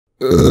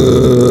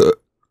Oh,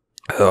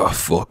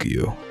 fuck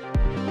you.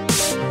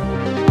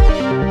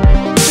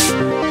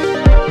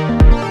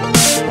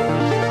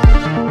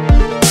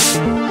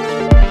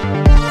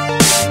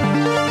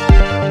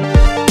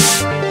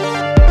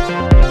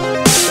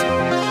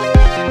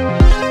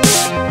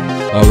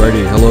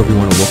 Alrighty, hello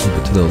everyone and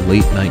welcome to the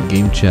Late Night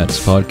Game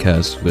Chats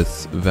podcast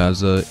with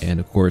Vaza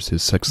and of course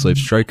his sex slave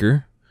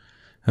Striker.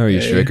 How are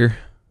you, Striker?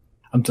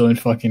 I'm doing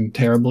fucking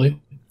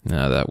terribly.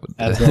 Nah, that would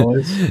as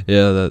always.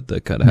 Yeah,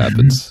 that kind of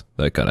happens.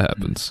 That kind of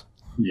happens.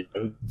 Yeah,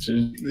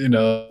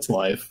 it's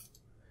life.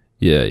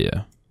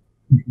 Yeah.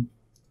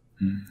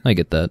 I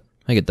get that.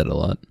 I get that a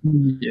lot.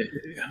 Yeah.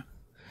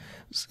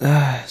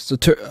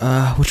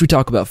 What should we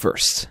talk about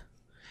first?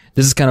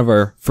 This is kind of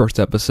our first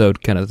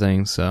episode kind of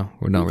thing, so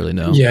we don't really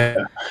know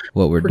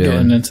what we're doing.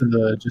 Getting into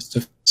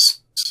the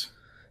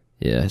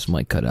Yeah, his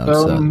mic cut out.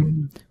 So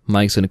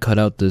Mike's gonna cut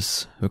out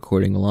this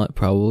recording a lot,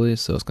 probably,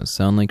 so it's gonna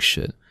sound like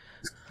shit.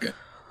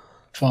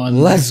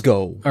 Fun. Let's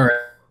go. All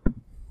right.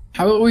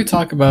 How about we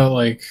talk about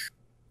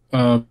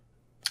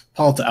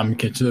politics? I'm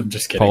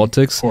just kidding.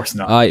 Politics? Of course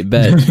not. I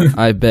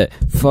bet.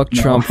 Fuck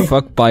No. Trump.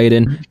 Fuck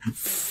Biden.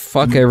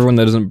 Fuck everyone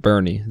that isn't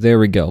Bernie. There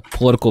we go.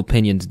 Political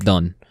opinions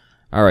done.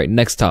 All right,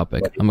 next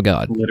topic. Oh my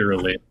god.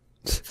 Literally.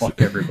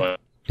 Fuck everybody.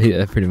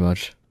 Yeah, pretty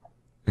much.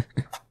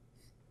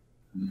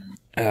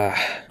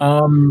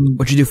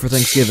 What'd you do for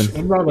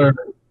Thanksgiving? What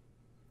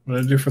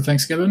did I do for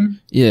Thanksgiving?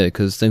 Yeah,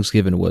 because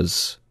Thanksgiving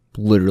was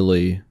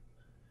literally...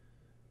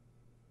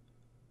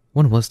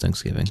 When was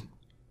Thanksgiving?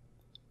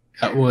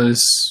 That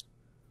was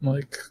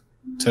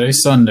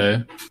today's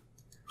Sunday.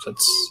 So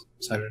that's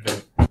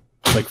Saturday.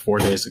 4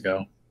 days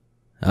ago.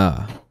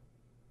 Ah.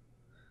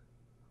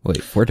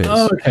 Wait, 4 days?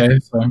 Oh, okay.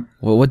 So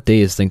Well, what day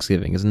is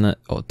Thanksgiving? Isn't that...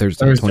 Oh,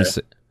 Thursday. Thursday.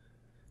 26. Yeah,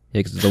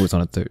 because it's always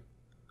on a third.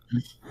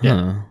 Yeah.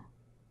 Huh.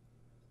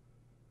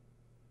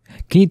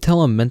 Can you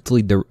tell I'm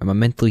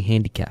mentally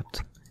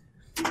handicapped?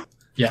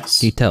 yes.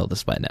 Can you tell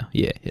this by now?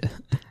 Yeah.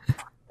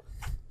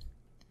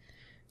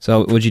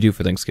 So, what'd you do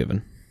for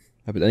Thanksgiving?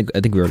 I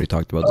think we already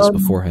talked about this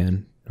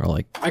beforehand, or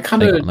I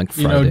kind of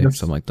Friday or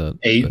something like that.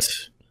 ate.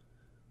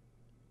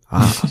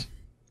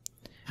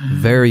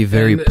 Very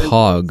And-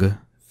 pog.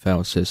 If I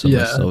would say so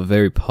Yeah. myself,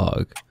 very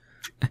pog.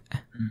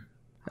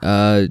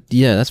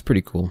 Yeah, that's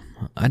pretty cool.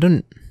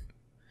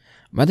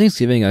 My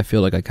Thanksgiving, I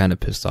feel like I kind of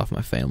pissed off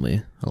my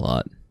family a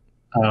lot,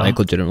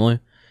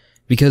 legitimately,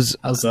 because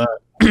How's that?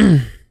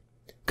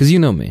 Because you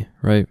know me,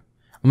 right?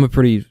 I'm a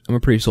pretty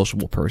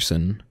sociable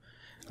person.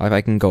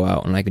 I can go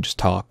out and I can just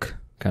talk,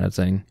 kind of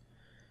thing.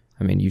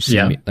 I mean, you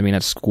see me. I mean,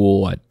 at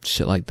school, at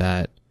shit like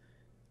that.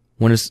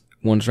 When it's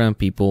around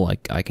people,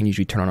 I can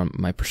usually turn on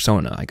my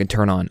persona.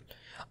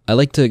 I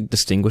like to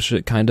distinguish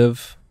it kind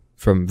of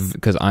from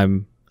because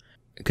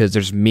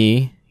there's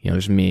me.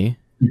 There's me.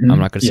 Mm-hmm. I'm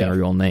not gonna say my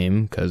real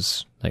name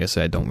because, like I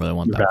said, I don't really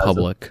want that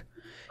public.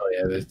 Oh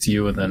yeah, it's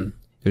you, and then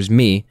There's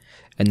me,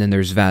 and then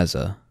there's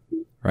Vaza,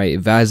 right?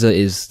 Vaza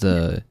is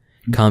the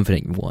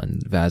confident one.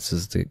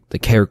 Vaza's the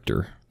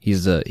character.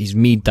 He's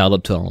me dialed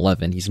up to an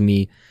 11. He's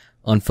me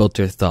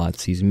unfiltered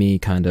thoughts. He's me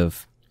kind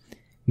of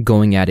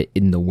going at it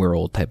in the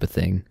world type of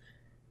thing.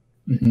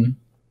 Mm-hmm.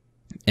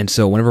 And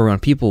so whenever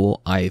around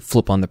people, I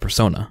flip on the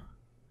persona.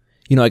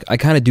 I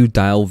kind of do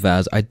dial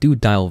Vaza. I do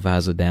dial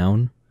Vaza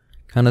down,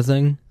 kind of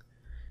thing.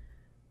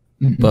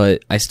 Mm-hmm.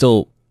 But I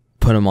still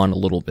put him on a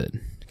little bit,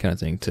 kind of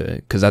thing,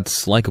 because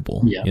that's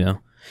likable. Yeah.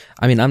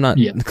 I mean, I'm not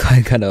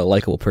kind of a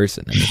likable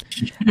person. I mean,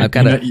 I'm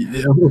kind of.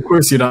 Of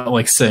course, you're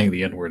not saying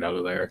the N-word out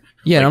of there.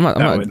 Yeah, I'm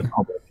not. in the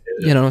public.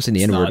 I'm not saying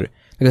the N-word.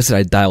 Like I said,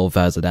 I dial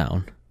Vaza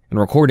down. In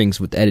recordings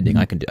with editing,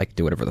 I can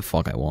do whatever the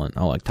fuck I want.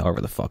 I'll however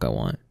the fuck I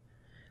want,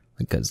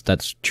 because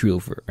that's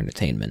true for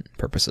entertainment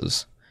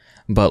purposes.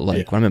 But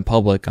when I'm in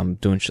public, I'm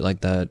doing shit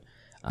like that.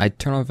 I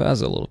turn on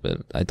Vaza a little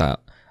bit. I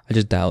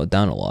just dial it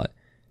down a lot.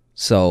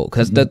 So,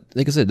 because that,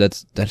 like I said,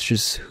 that's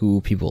just who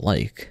people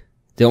like.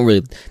 They don't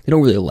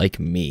really like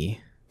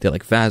me. They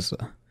like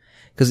Vaza.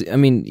 Because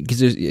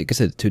there's, like I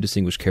said, two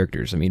distinguished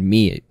characters. I mean,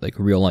 me,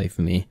 real life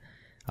me,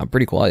 I'm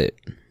pretty quiet.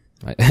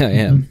 I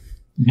am.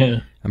 Yeah.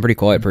 I'm a pretty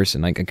quiet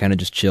person. I can kind of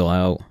just chill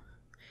out.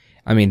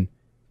 I mean,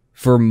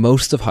 for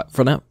most of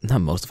not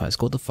most of high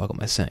school. What the fuck am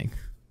I saying?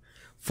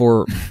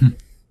 For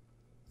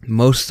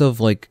most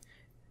of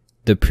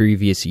the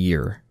previous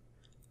year,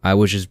 I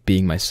was just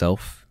being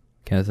myself,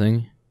 kind of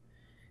thing.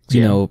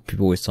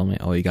 People always tell me,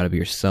 "Oh, you got to be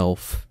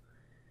yourself.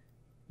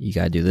 You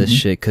got to do this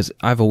shit." Because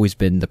I've always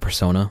been the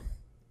persona.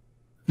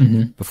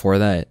 Before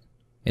that,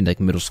 in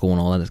middle school and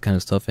all that kind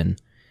of stuff,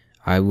 and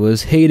I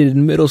was hated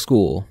in middle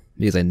school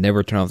because I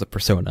never turned off the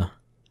persona.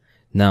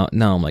 Now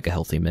I'm a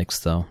healthy mix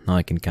though. Now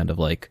I can kind of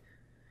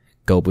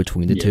go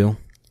between the two,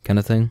 kind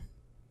of thing.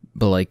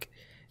 But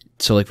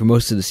so for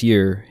most of this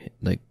year,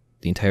 the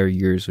entire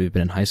years we've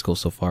been in high school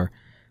so far,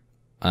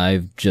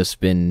 I've just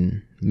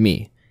been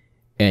me.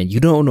 And you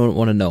don't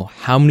want to know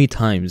how many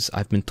times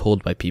I've been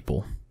told by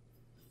people,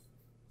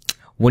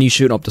 when you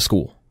shooting up to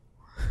school?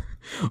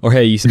 Or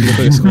hey, you see me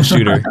a school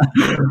shooter.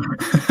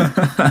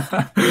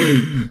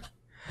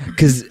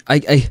 Because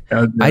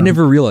I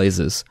never realized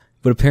this,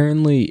 but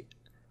apparently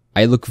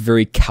I look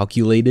very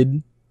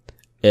calculated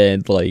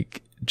and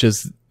like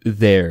just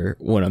there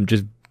when I'm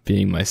just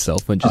being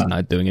myself and just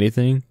not doing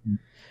anything.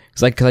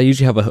 Cause I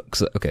usually have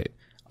okay,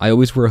 I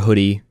always wear a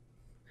hoodie.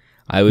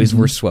 I always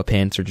wear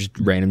sweatpants or just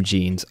random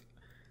jeans.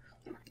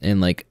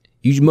 And like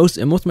most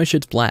of my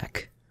shit's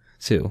black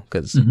too,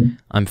 cause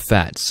I'm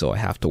fat, so I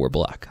have to wear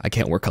black. I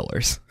can't wear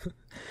colors.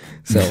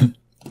 So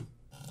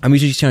I'm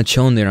usually just kind of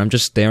chilling there and I'm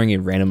just staring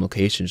at random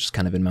locations, just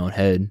kind of in my own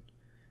head,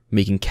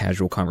 making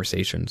casual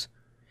conversations.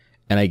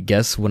 And I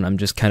guess when I'm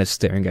just kind of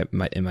staring at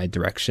in my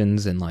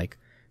directions and like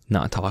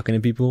not talking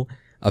to people,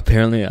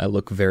 apparently I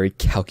look very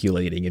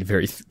calculating and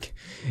very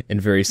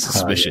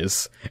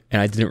suspicious.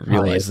 And I didn't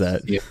realize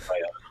that. If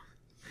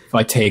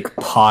I take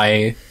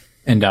pi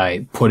and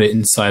I put it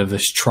inside of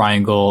this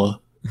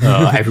triangle,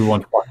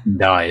 everyone fucking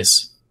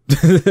dies.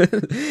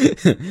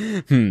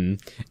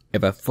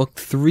 If I fuck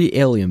 3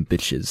 alien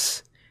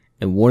bitches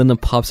and one of them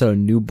pops out a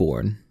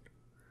newborn,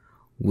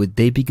 would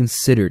they be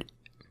considered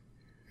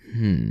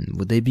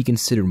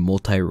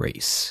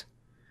multi-race?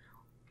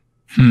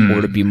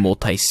 Or to be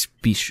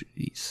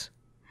multi-species?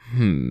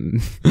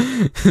 These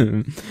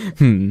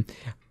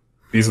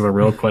are the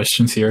real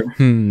questions here.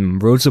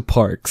 Rosa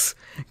Parks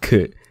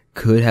could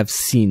have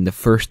seen the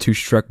first 2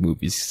 Shrek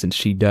movies since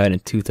she died in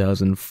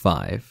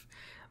 2005.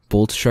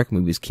 Both Shrek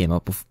movies came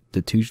out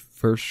the 2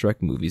 first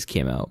Shrek movies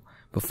came out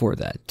before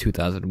that,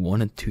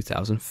 2001 and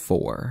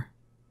 2004.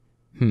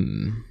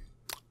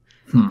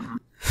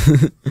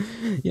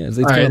 Yeah, it's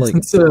kind of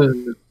like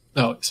sorry.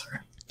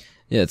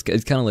 Yeah, it's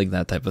kind of like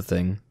that type of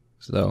thing.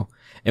 So,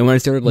 and when I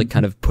started like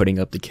kind of putting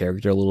up the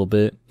character a little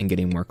bit and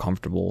getting more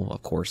comfortable,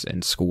 of course,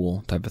 in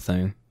school type of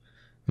thing.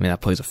 I mean,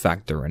 that plays a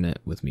factor in it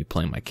with me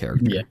playing my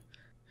character. Yeah.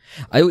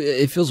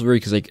 It feels weird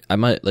because like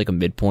I'm at like a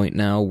midpoint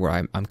now where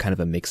I'm kind of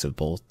a mix of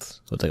both.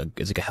 So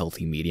it's like a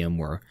healthy medium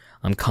where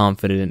I'm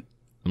confident.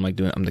 I'm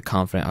the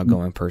confident,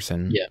 outgoing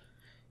person. Yeah.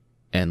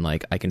 And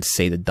like I can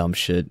say the dumb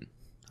shit.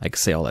 I can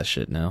say all that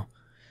shit now.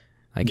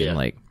 I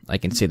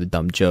can say the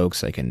dumb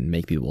jokes. I can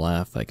make people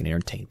laugh. I can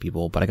entertain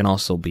people. But I can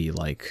also be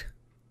like,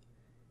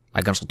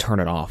 I can also turn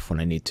it off when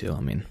I need to.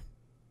 I mean,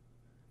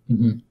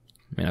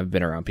 I've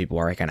been around people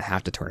where I kind of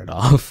have to turn it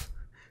off.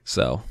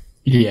 So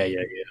Yeah.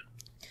 you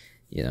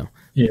know,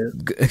 Yeah.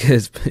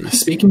 Because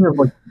Speaking of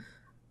like,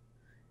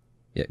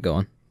 yeah, go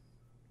on.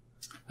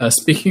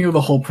 speaking of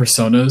the whole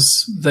personas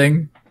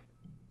thing,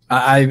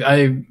 I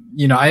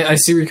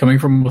see where you're coming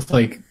from with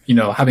like,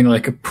 having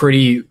like a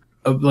pretty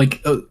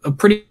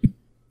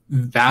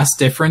vast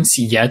difference,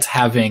 yet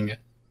having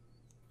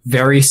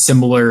very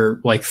similar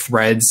like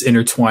threads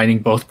intertwining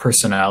both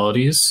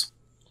personalities.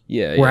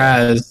 Yeah.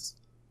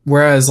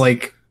 Whereas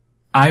like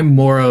I'm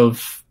more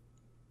of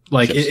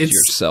like Just it's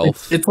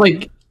yourself. It's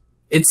like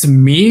it's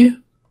me,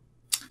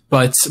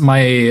 but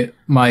my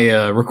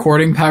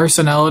recording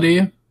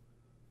personality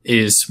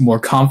is more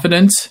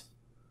confident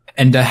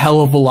and a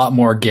hell of a lot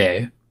more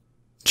gay.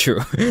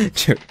 True.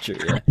 Yeah.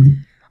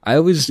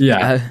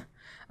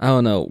 I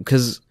don't know,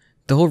 because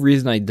the whole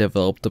reason I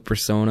developed the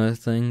persona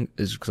thing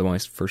is because when I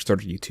first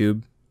started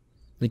YouTube,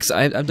 like, cause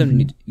I've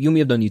done you and me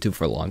have done YouTube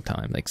for a long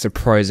time, like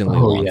surprisingly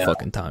long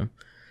fucking time.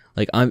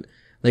 Like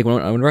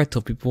whenever I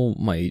tell people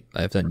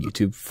I've done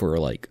YouTube for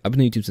like I've been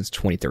doing YouTube since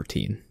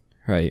 2013,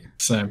 right?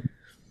 Same.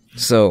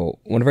 So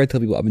whenever I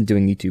tell people I've been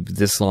doing YouTube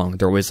this long,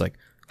 they're always like,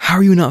 "How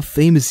are you not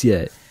famous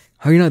yet?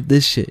 How are you not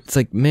this shit?" It's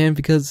like, man,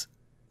 because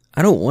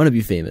I don't want to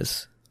be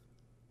famous.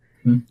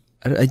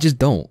 I just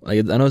don't. Like,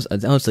 I know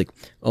it's like,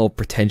 oh,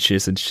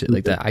 pretentious and shit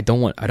like that. I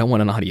don't want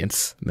an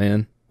audience,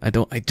 man. I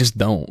just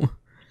don't.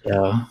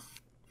 Yeah.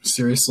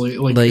 Seriously,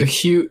 like a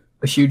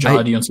huge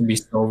audience would be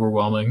so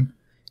overwhelming.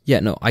 Yeah,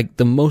 no.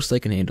 The most I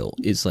can handle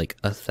is like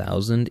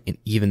 1,000, and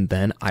even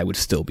then, I would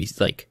still be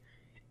like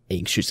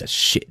anxious as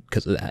shit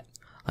because of that.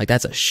 Like,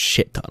 that's a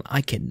shit ton.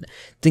 I can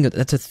think of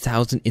that's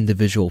 1,000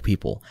 individual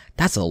people.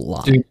 That's a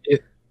lot. Dude,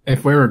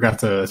 if we ever got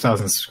to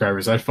 1,000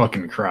 subscribers, I'd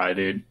fucking cry,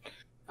 dude.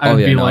 I'd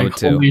be like,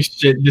 holy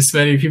shit, this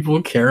many people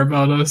care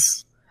about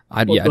us.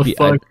 I'd be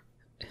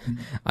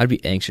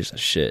anxious as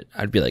shit.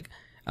 I'd be like,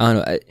 I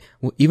don't know.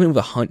 Even with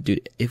 100,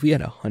 dude, if we had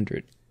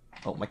 100.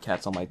 Oh, my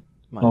cat's on my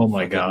oh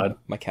my god.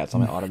 My cat's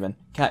on my ottoman.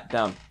 Cat,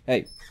 down.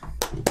 Hey.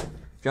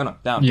 Fiona,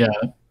 down. Yeah.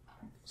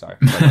 Sorry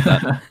about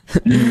that.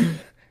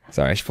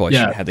 Sorry, I should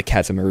have had the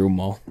cats in my room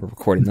while we're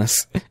recording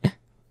this.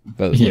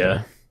 But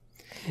yeah.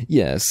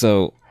 Yeah,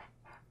 so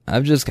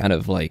I've just kind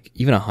of like,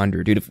 even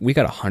 100, dude, if we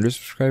got 100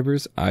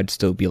 subscribers, I'd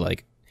still be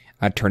like,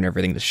 I'd turn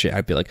everything to shit.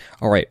 I'd be like,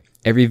 all right,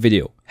 every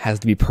video has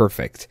to be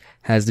perfect,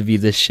 has to be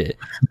this shit.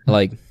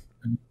 Like,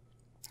 and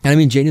I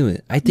mean,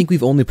 genuinely, I think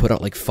we've only put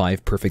out like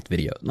 5 perfect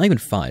videos. Not even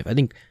 5. I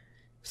think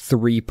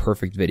 3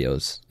 perfect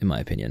videos, in my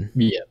opinion.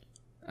 Yeah.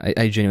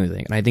 I genuinely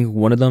think. And I think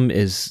one of them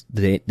is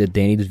the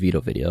Danny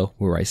DeVito video,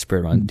 where I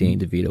spread around Danny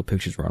DeVito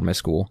pictures around my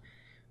school.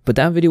 But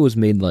that video was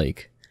made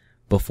like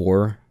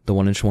before the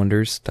 1-Inch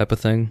Wonders type of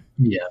thing.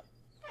 Yeah.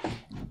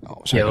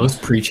 Oh, sorry. Yeah, those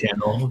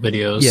pre-channel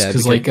videos. Yeah,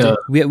 because like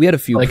we had a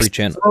few like,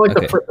 pre-channel. Like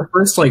the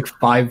first like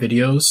 5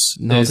 videos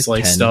is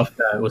like 10. stuff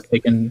that was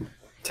taken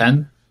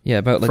 10. Yeah,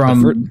 about like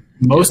from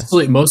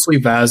mostly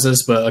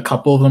Vaz's, but a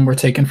couple of them were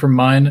taken from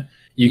mine.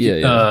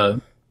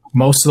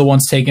 Most of the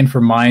ones taken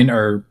from mine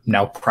are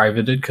now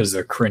privated because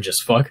they're cringe as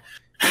fuck.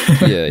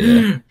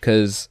 yeah,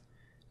 because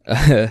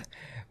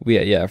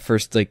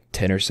first like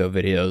 10 or so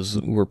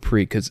videos were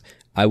because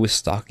I was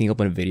stocking up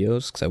on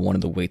videos because I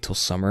wanted to wait till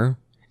summer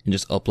and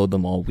just upload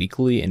them all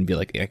weekly and be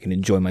like, I can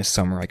enjoy my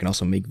summer. I can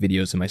also make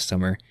videos in my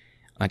summer.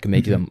 I can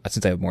make them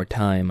since I have more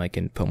time. I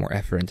can put more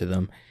effort into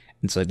them,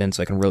 and so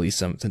I can release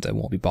them since I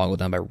won't be boggled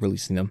down by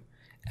releasing them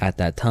at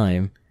that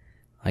time.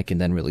 I can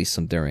then release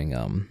them during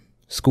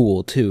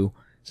school too,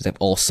 since I have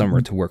all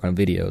summer to work on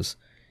videos.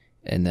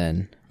 And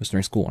then it was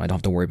during school, and I don't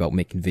have to worry about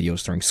making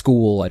videos during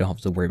school. I don't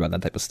have to worry about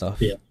that type of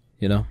stuff. Yeah.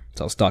 You know?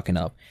 So I was stocking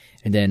up.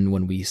 And then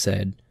when we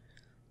said,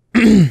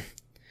 oh,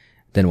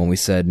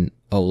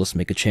 let's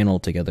make a channel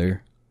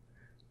together.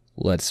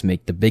 Let's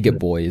make the Bigot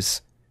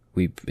Boys.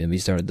 We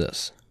started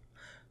this.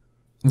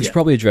 We should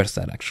probably address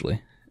that,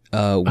 actually.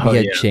 We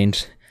had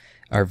changed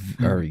our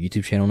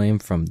YouTube channel name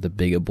from the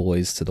Bigot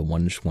Boys to the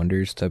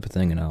Wonders type of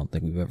thing, and I don't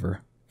think we've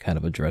ever kind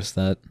of addressed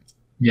that.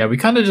 Yeah, we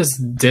kind of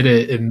just did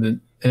it and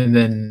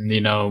then,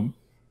 you know,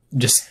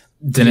 just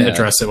didn't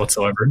address it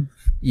whatsoever.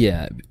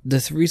 Yeah,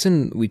 the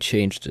reason we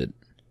changed it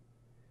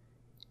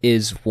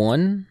is,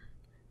 one,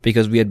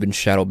 because we had been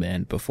shadow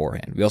banned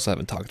beforehand. We also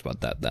haven't talked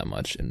about that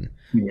much. And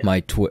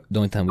the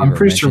only time I'm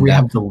pretty sure we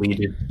have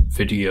deleted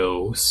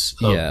videos.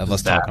 Of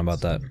us talking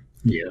about that.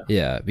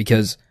 Yeah,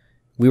 because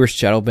we were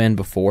shadow banned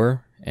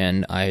before,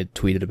 and I had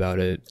tweeted about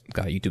it,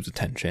 got YouTube's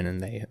attention,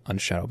 and they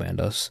unshadow banned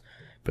us.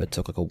 But it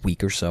took like a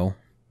week or so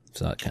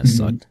that kind of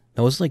sucked.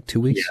 That was like 2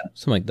 weeks,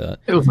 something like that.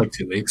 It was like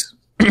 2 weeks.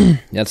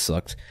 That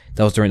sucked.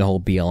 That was during the whole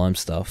BLM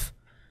stuff,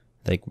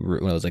 like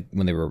when it was like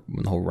when the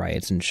whole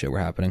riots and shit were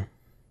happening.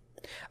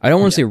 I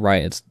don't want to say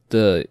riots.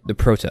 The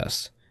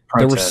protests.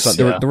 There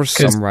were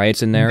some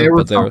riots in there,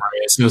 but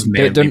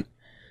it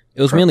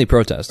was mainly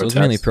protests. It was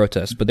mainly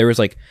protests, but there was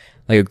like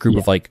a group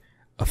of like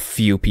a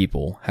few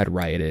people had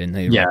rioted and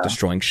they were like,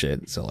 destroying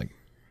shit. So like,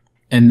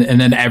 and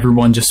then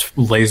everyone just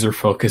laser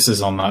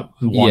focuses on that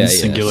one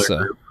singular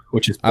group,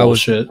 which is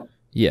bullshit.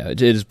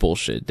 It is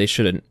bullshit. They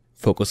shouldn't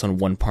focus on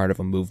one part of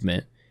a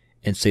movement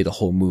and say the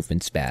whole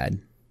movement's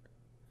bad.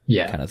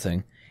 Yeah, kind of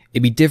thing.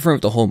 It'd be different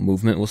if the whole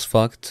movement was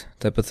fucked,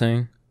 type of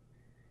thing.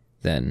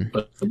 Then,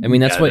 I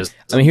mean, that's why.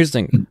 I mean, here's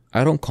the thing.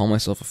 I don't call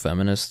myself a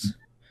feminist,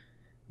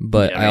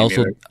 but I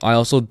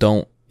also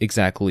don't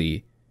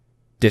exactly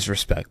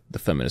disrespect the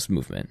feminist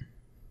movement.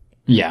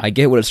 Yeah, I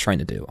get what it's trying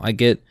to do. I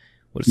get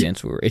what it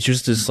stands for. It's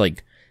just this I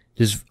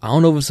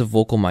don't know if it's a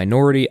vocal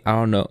minority. I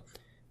don't know.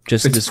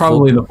 It's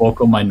probably the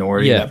vocal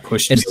minority that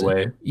pushed me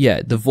away.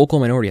 Yeah, the vocal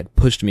minority had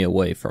pushed me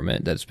away from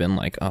it. That's been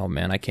like, oh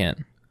man, I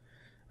can't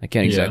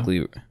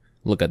exactly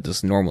look at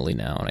this normally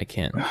now, and I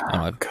can't.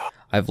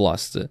 I've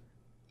lost it.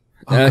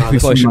 Oh God,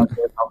 this is how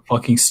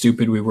fucking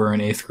stupid we were in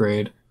 8th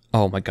grade.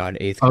 Oh my God,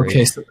 8th grade.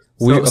 Okay, so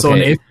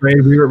in 8th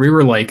grade we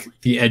were like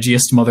the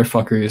edgiest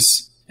motherfuckers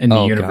in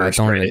the universe.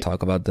 God, don't even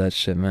talk about that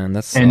shit, man.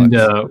 That sucks.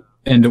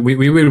 And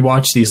we would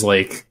watch these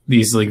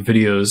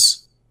videos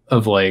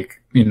of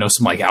like, you know,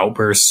 some like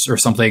outbursts or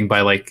something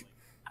by like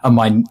a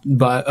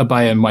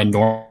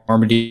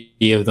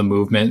minority of the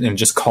movement, and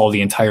just call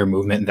the entire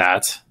movement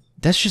that.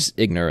 That's just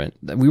ignorant.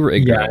 We were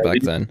ignorant back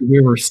then.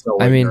 We were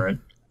still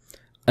ignorant.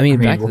 I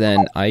mean, back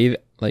then,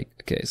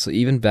 so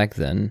even back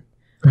then,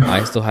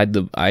 I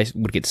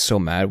would get so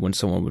mad when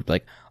someone would be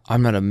like,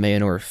 I'm not a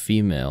man or a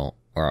female,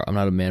 or I'm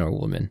not a man or a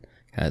woman,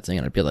 kind of thing.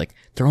 And I'd be like,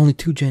 there are only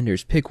 2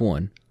 genders, pick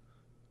one.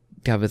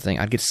 Kind of thing.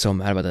 I'd get so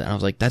mad about that. And I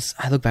was like,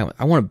 I look back,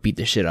 I want to beat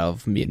the shit out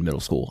of me in middle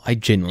school. I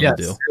genuinely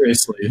do.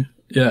 Seriously.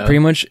 Yeah. Pretty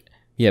much,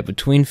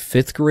 between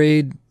 5th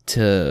grade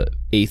to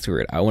 8th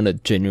grade, I want to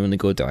genuinely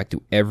go back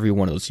to every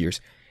one of those years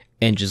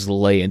and just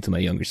lay into my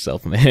younger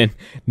self, man.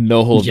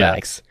 No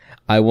holdbacks.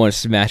 I want to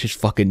smash his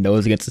fucking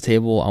nose against the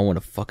table. I want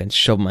to fucking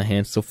shove my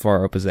hands so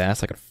far up his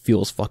ass I could feel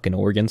his fucking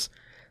organs.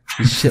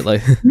 Shit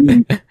like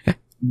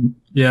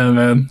yeah,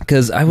 man.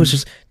 Because I was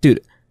just,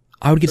 dude,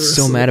 I would get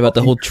so mad about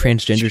the whole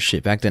transgender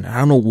shit back then. I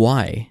don't know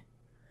why.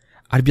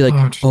 I'd be like,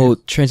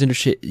 transgender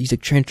shit. He's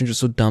like, transgender's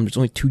so dumb. There's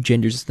only 2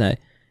 genders. That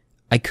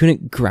I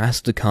couldn't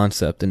grasp the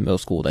concept in middle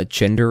school that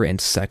gender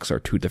and sex are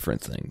 2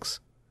 different things.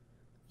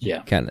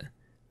 Yeah. Kind of.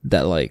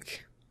 That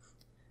like,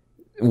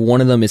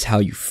 one of them is how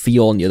you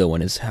feel and the other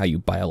one is how you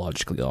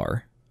biologically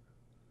are.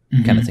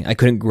 Kind of thing. I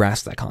couldn't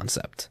grasp that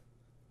concept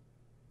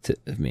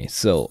of me.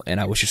 So, and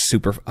I was just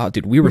super,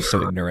 dude, we were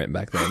so ignorant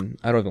back then.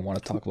 I don't even want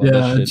to talk about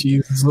that shit.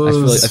 Jesus.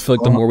 I feel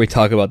like the more we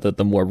talk about that,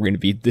 the more we're going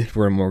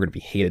to be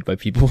hated by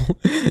people.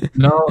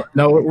 No,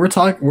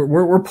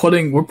 we're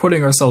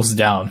putting ourselves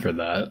down for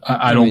that.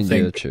 I don't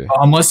think,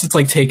 unless it's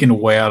like taken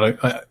way out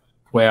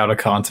of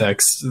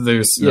context,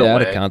 there's no way.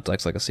 Out of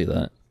context, I can see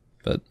that.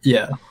 But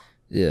yeah.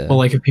 Well,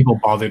 like if people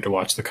bothered to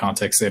watch the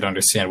context, they'd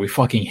understand. We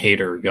fucking hate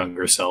our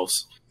younger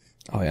selves.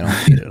 Oh yeah, I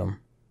hated them.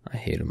 I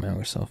hated my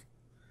younger self.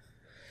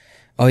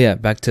 Oh yeah,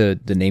 back to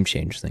the name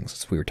change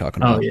things we were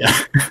talking about. Oh yeah.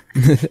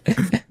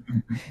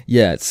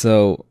 Yeah,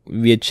 so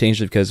we had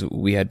changed it because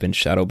we had been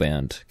shadow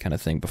banned kind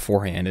of thing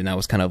beforehand, and that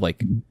was kind of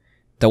like,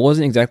 that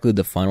wasn't exactly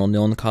the final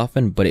nail in the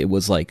coffin, but it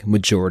was like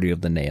majority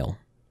of the nail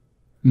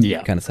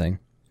Yeah. kind of thing,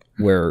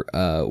 where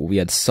we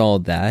had saw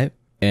that,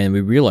 and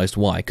we realized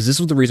why, because this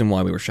was the reason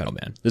why we were shadow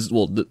banned. This is,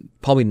 well,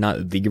 probably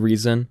not the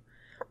reason,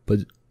 but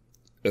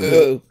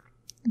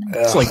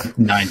It's like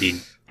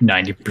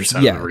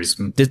 90% Yeah. of the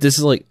reason. this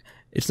is like,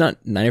 it's not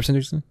 90% the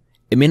reason.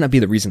 It may not be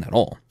the reason at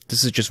all.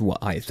 This is just what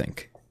I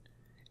think.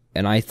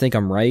 And I think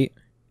I'm right,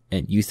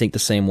 and you think the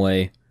same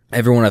way.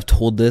 Everyone I've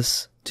told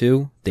this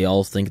to, they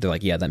all think, they're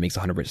like, yeah, that makes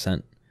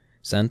 100%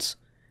 sense.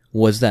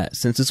 Was that,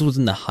 since this was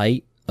in the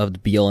height of the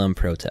BLM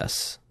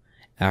protests,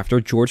 after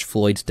George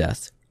Floyd's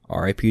death,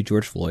 RIP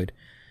George Floyd,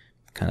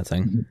 kind of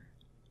thing,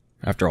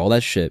 after all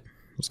that shit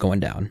was going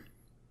down,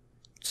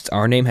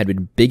 our name had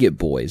been Bigot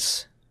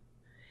Boys,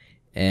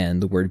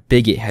 and the word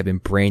bigot had been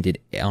branded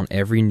on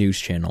every news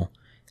channel,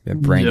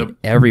 been branded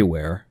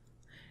everywhere.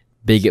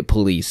 Bigot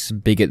police,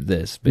 bigot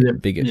this,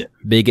 bigot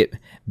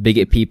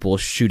people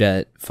shoot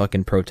at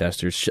fucking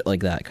protesters, shit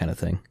like that kind of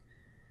thing.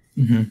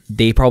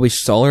 They probably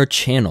saw our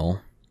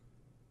channel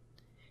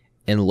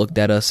and looked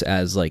at us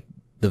as like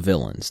the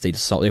villains. They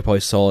probably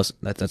saw us.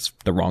 That's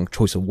the wrong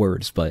choice of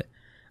words, but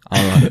I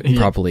don't know how to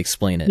properly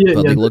explain it.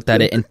 But they looked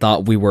at it and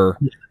thought we were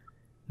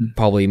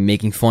probably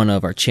making fun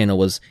of our channel,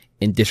 was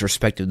in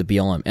disrespect of the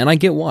BLM, and I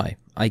get why.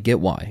 At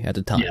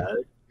the time. Yeah,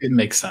 it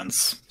makes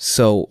sense.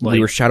 So we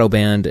were shadow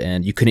banned,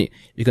 and you couldn't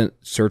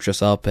search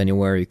us up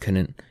anywhere. You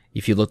couldn't,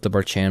 if you looked up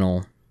our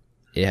channel,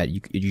 it had,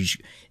 you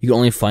could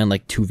only find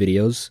like 2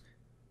 videos.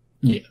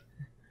 Yeah.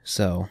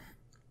 So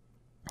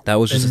that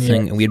was just a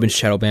thing, and we had been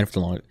shadow banned for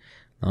the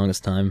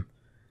longest time.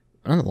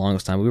 Not the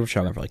longest time. We were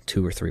shadow banned for like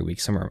 2 or 3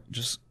 weeks, somewhere.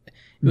 Just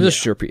it was a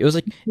short. It was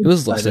like it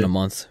was less than a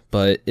month,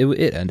 but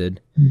it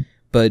ended.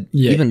 But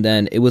even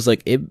then, it was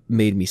like, it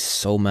made me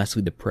so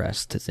massively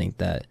depressed to think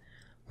that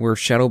we're not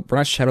shadow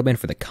banned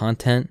for the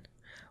content.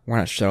 We're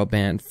not shadow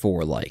banned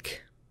for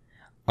like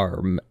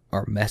our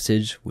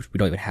message, which we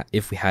don't even have,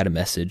 if we had a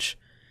message,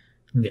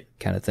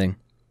 kind of thing.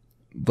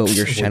 But we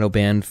were shadow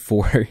banned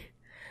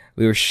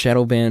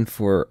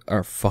for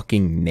our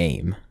fucking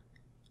name,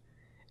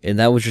 and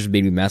that was just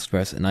made me massively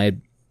depressed. And I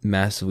had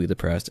massively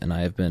depressed, and I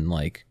have been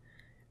like,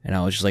 and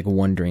I was just like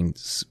wondering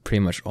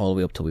pretty much all the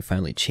way up till we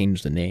finally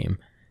changed the name.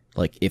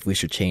 Like, if we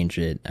should change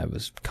it. I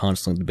was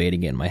constantly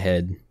debating it in my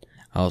head.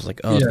 I was like,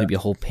 oh, it's going to be a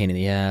whole pain in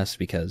the ass,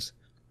 because,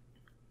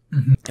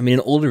 I mean, in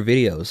older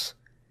videos,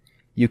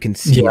 you can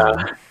see, how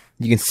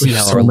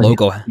our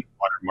logo,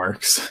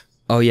 watermarks.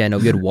 Oh yeah, no,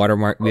 we had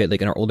watermark, we had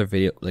like in our older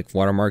video, like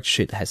watermark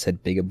shit has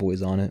said Bigot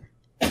Boys on it.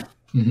 That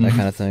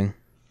kind of thing.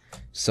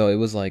 So it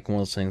was like one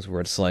of those things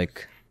where it's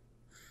like,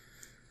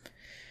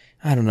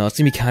 I don't know, it's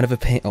going to be kind of a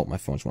pain. Oh, my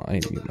phone's wrong. I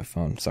need to mute my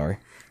phone. Sorry.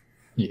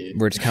 Yeah.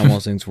 Where it's kind of one of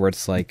those things where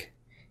it's like,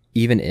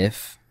 even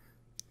if,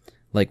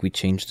 like, we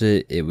changed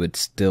it, it would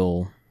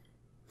still,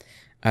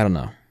 I don't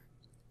know.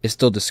 It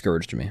still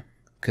discouraged me,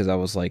 because I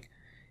was like,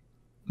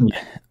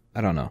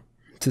 I don't know.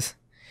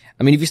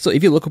 I mean,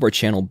 if you look up our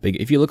channel,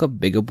 if you look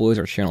up Bigot Boys,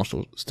 our channel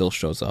still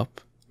shows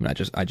up. I mean,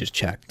 I just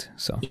checked,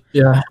 so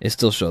it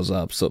still shows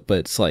up. So, but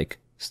it's like,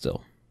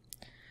 still,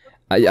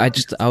 I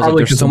was like,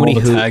 there's so many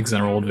tags in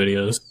our old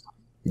videos.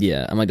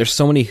 Yeah, I'm like, there's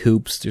so many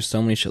hoops, there's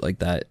so many shit like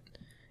that.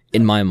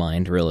 In my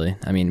mind, really.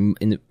 I mean,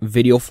 in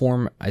video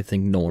form, I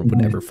think no one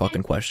would ever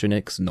fucking question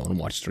it, because no one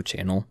watched their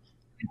channel,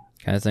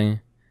 kind of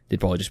thing. They'd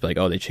probably just be like,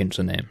 oh, they changed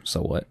the name,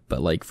 so what?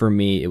 But like, for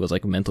me, it was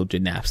like mental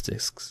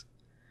gymnastics.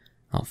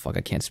 Oh fuck,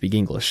 I can't speak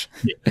English.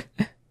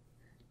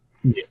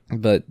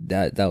 But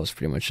that was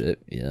pretty much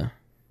it, yeah.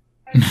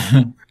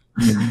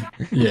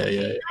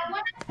 Yeah.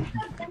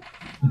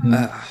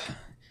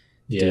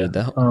 Dude,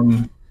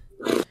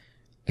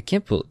 I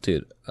can't pull,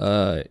 dude,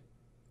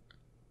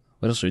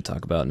 what else should we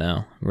talk about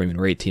now?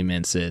 We're 18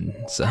 minutes in,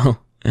 so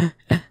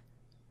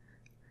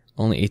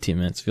only 18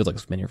 minutes. Feels like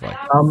it's been here for like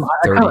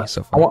 30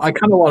 so far. I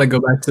kind of want to go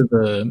back to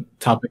the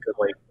topic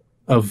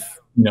of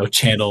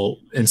channel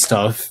and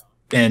stuff.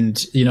 And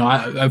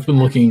I've been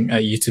looking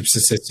at YouTube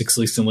statistics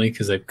recently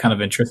because they kind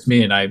of interest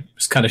me, and I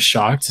was kind of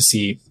shocked to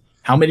see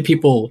how many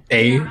people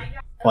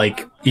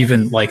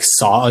even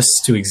saw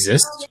us to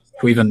exist,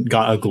 who even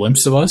got a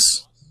glimpse of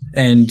us,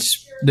 and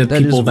the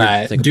people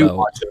that do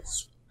watch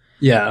us.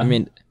 Yeah, I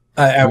mean.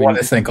 I want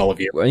to thank all of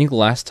you. I think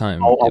last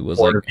time it was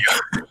like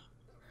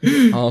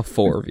all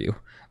 4 of you,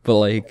 but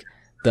like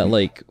that,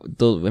 like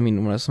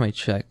when last time I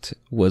checked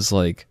was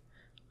like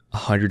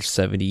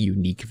 170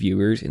 unique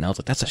viewers, and I was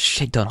like, that's a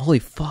shit ton. Holy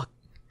fuck!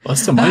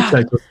 Last time I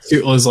checked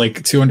was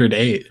like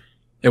 208.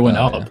 It went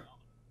up. Yeah.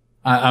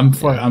 I'm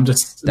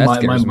just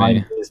my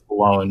mind is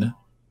blown.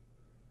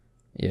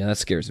 Yeah, that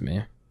scares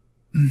me.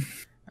 I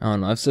don't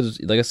know. I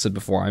said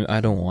before,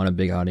 I don't want a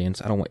big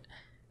audience. I don't know.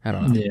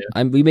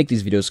 Yeah. We make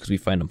these videos because we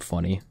find them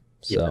funny.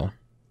 So,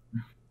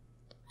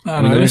 the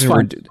only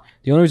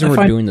reason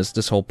we're doing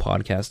this whole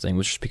podcast thing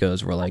was just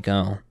because we're like,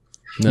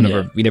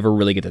 we never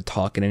really get to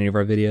talk in any of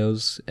our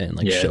videos and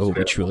show who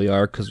we truly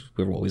are, because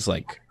we're always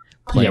like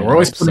playing. Yeah, we're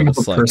always putting up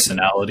a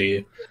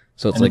personality.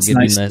 So it's And like it's it'd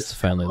be nice nice to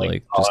finally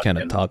like, just talk kind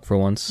of and, talk for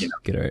once, you know.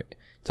 get our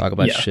talk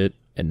about Yeah. shit,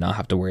 and not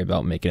have to worry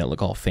about making it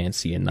look all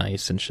fancy and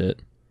nice and shit.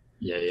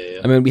 Yeah.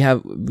 I mean,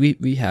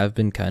 we have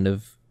been kind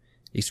of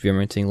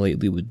experimenting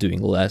lately with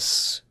doing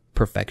less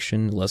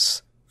perfection,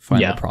 less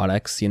final Yeah.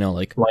 products. You know,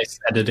 like Light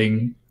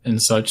editing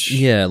and such.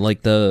 yeah,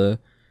 like the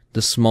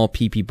small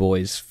PP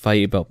boys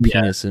fight about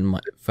Yeah. penis and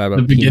fight The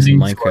about penis in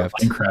beginning to our Minecraft.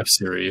 Minecraft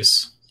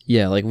series.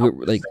 Yeah, like we're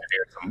like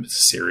It's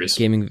a series.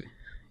 gaming.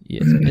 Yeah,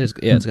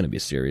 it's gonna be a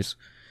series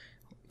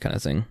kind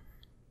of thing.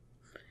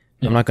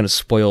 Yeah. I'm not gonna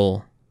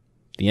spoil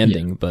the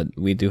ending, but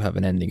we do have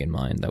an ending in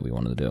mind that we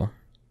want to do.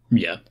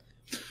 Yeah.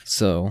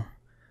 So,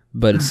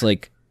 but it's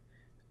like,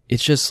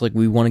 it's just like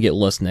we want to get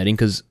less netting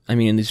because I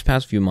mean, in these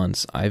past few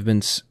months, I've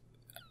been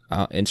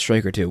in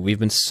Striker 2, we've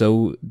been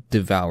so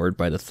devoured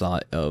by the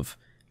thought of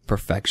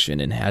perfection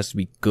and it has to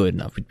be good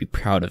enough. We'd be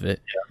proud of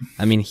it. Yeah.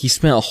 I mean, he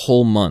spent a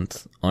whole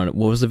month on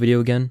what was the video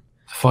again?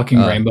 Fucking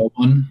rainbow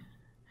one.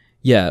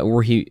 Yeah,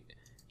 where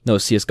no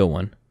CS:GO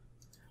one.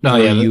 No,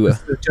 Where yeah, you,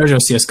 the JoJo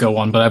CS:GO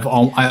one, but I've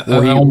almost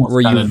where done you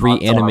it on the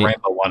reanimate-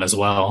 rainbow one as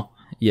well.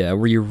 Yeah,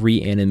 where you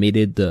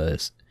reanimated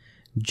the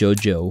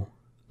JoJo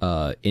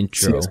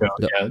intro. CS:GO,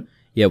 yeah.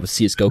 Yeah, with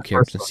CS:GO The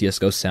characters and first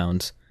CS:GO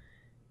sounds.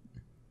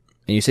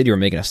 And you said you were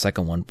making a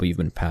second one, but you've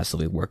been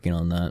passively working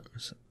on that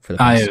for the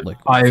past few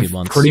I've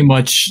months. pretty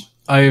much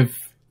I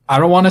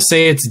don't want to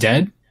say it's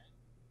dead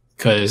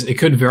because it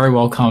could very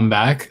well come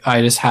back.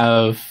 I just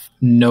have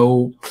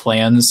no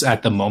plans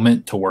at the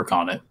moment to work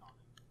on it.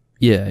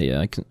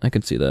 Yeah, I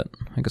can see that.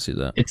 I can see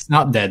that. It's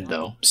not dead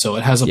though, so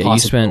it has a Yeah,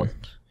 possibility.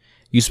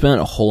 you spent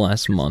a whole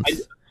last month.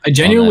 I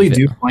genuinely that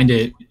do video. find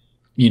it.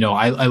 You know,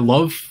 I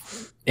love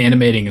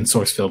animating in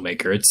Source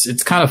Filmmaker.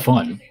 It's kind of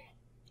fun.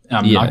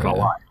 I'm Yeah, not gonna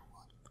yeah. lie.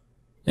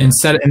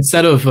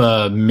 Instead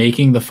of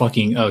making the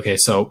fucking okay,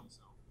 so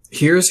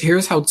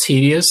here's how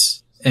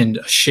tedious and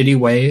shitty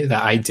way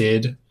that I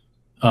did.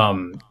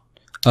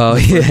 Oh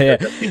yeah.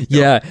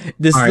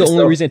 This is All the right, only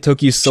so- reason it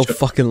took you so Sure.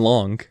 fucking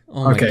long.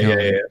 Oh my Okay, God.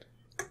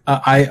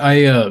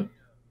 yeah.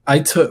 I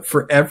took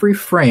for every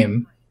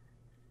frame.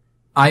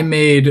 I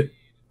made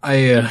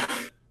an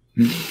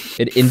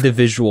An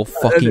individual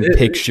fucking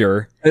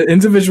picture,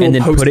 individual and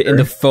then poster. put it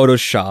into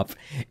Photoshop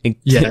and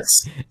yes,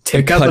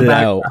 take out cut the it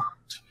background out.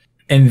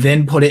 and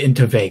then put it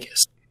into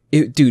Vegas.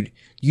 Dude,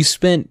 you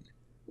spent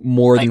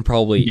more than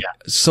probably. yeah.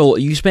 So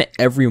you spent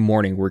every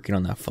morning working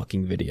on that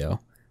fucking video.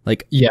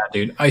 Like, Yeah,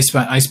 dude. I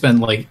spent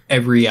like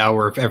every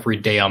hour of every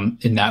day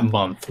in that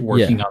month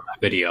working on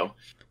that video.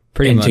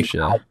 pretty And much,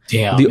 yeah.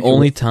 Damn, The it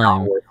only was not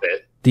time- worth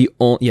it.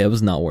 Yeah, it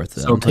was not worth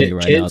it. So I'm telling you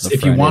right now, kids, as a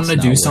if you friend, want it's to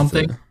not do worth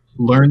something, it.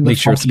 learn the Make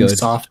sure it's fucking good.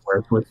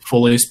 software with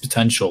fullest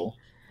potential.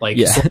 Like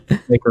Yeah.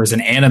 Filmmaker is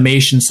an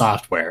animation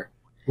software.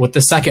 With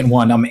the second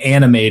one, I'm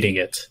animating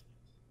it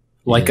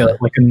like Yeah.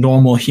 a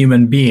normal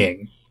human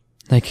being.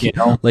 like you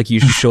know? like you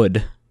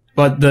should.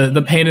 But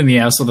the pain in the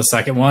ass with the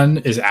second one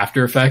is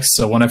After Effects.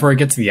 So whenever I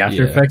get to the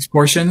After Yeah. Effects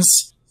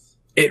portions,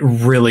 it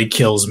really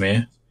kills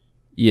me.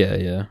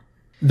 Yeah.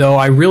 Though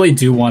I really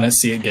do want to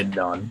see it get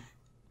done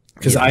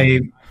because Yeah.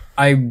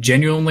 I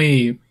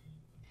genuinely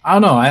I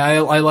don't know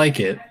I like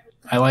it.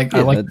 I like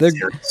the they're-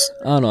 series.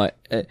 I don't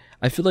know.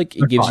 I feel like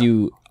They're it gives fun.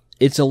 you.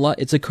 It's a lot.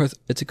 It's a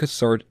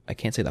catharsis. I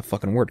can't say that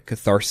fucking word.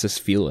 Catharsis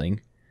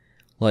feeling,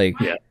 like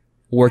Yeah.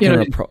 working You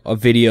know, on a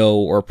video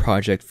or a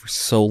project for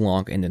so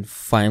long and then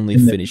finally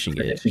And then finishing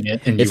it.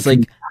 and It's you can like-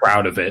 be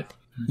proud of it.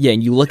 Yeah,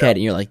 and you look at it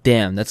and you're like,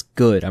 damn, that's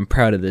good. I'm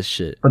proud of this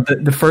shit.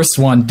 But the first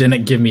one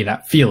didn't give me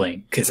that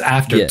feeling because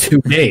after Yeah.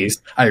 2 days,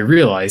 I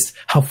realized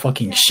how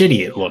fucking shitty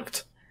it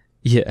looked.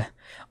 Yeah,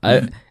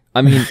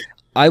 I mean,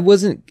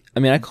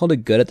 I called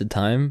it good at the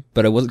time,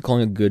 but I wasn't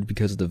calling it good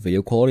because of the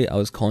video quality. I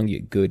was calling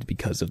it good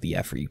because of the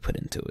effort you put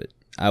into it.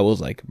 I was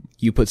like,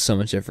 you put so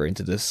much effort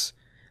into this.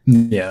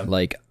 Yeah,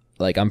 Like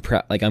I'm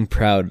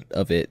proud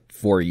of it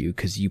for you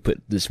because you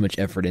put this much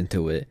effort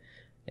into it.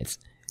 It's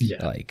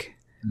yeah, like,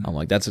 I'm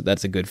like, that's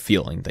a good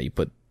feeling that you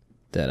put,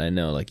 that I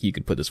know, like, you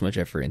could put this much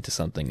effort into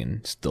something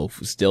and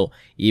still,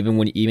 even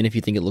if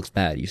you think it looks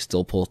bad, you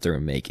still pull through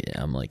and make it.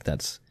 I'm like,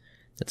 that's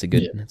a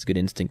good, that's a good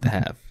instinct to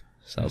have.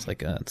 So I was like,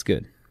 that's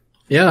good.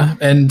 yeah.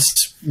 And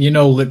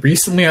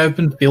recently I've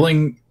been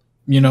feeling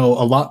a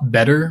lot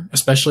better,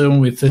 especially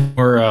with the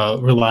more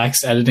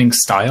relaxed editing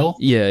style.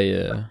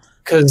 Yeah.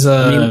 Because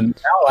now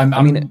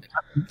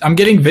I'm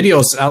getting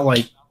videos out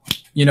like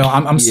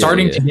I'm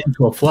starting to get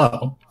into a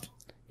flow.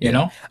 You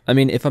know. I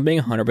mean, if I'm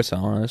being 100%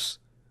 honest,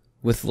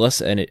 with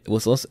less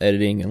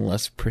editing and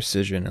less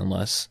precision and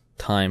less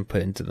time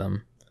put into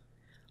them,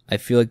 I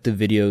feel like the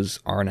videos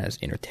aren't as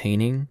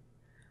entertaining,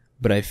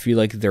 but I feel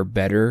like they're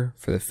better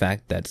for the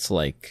fact that it's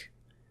like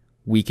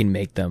we can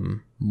make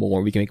them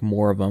more. We can make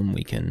more of them.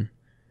 We can,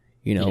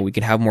 we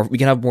can have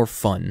more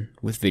fun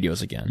with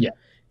videos again. Yeah.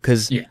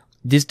 Because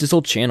this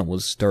whole channel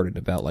was started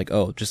about like,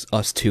 oh, just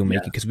us two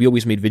making, because we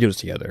always made videos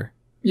together.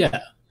 Yeah.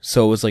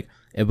 So it was like,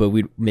 but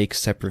we'd make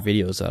separate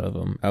videos out of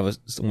them.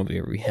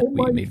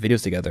 We made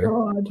videos together.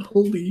 God,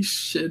 holy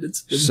shit!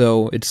 It's been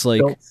So it's like,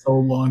 felt so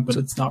long, but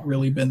it's not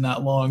really been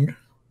that long.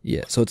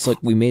 yeah. So it's like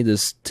we made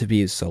this to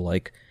be so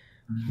like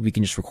we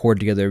can just record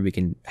together, we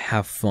can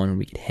have fun,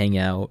 we can hang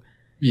out,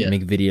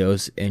 make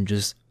videos, and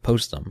just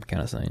post them,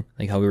 kind of thing,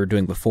 like how we were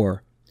doing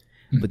before.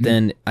 But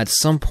then at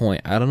some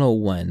point, I don't know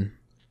when,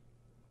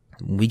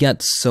 we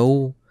got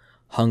so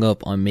hung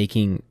up on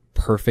making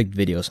perfect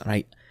videos,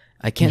 and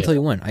I can't tell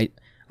you when.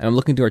 I'm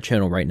looking through our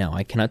channel right now.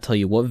 I cannot tell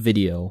you what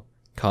video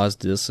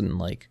caused this, and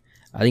like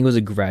I think it was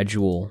a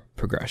gradual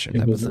progression.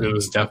 It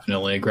was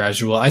definitely a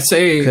gradual. I'd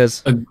say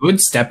a good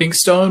stepping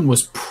stone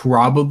was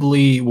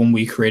probably when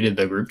we created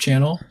the group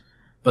channel.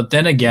 But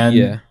then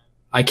again,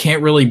 I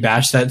can't really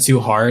bash that too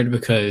hard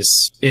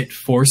because it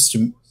forced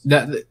us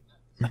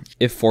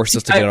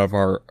to get out of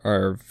our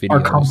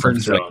comfort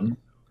zone.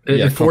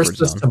 It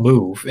forced us to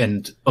move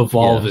and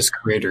evolve as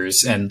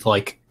creators and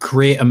like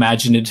create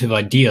imaginative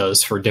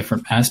ideas for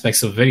different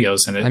aspects of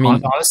videos. And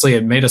honestly,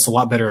 it made us a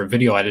lot better at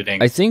video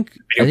editing. I think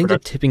the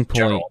tipping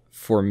point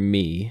for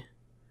me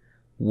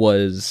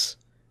was,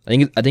 I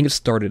think it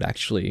started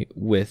actually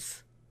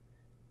with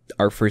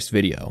our first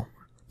video,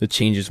 the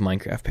Changes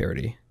Minecraft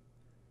parody,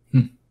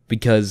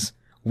 because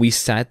we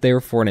sat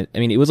there for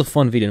it was a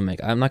fun video to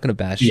make. I'm not going to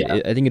bash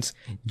it. I think it's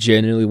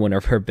genuinely one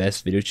of our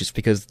best videos just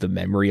because of the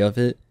memory of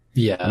it.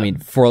 Yeah. I mean,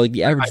 for like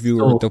the average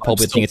viewer, they'll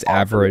probably think it's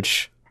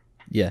average.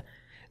 Yeah.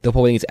 They'll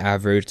probably think it's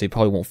average. They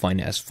probably won't find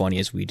it as funny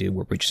as we do,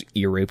 where we just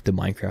ear-raped the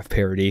Minecraft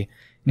parody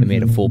and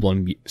made a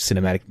full-blown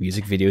cinematic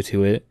music video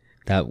to it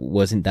that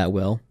wasn't that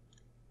well.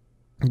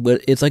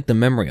 But it's like the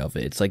memory of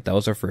it. It's like that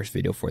was our first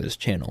video for this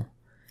channel.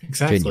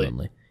 Exactly.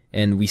 Genuinely.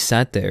 And we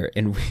sat there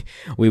and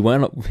we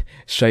went up.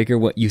 Striker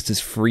used his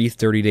free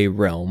 30-day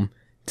realm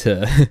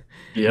for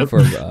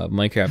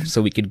Minecraft,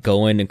 so we could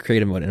go in and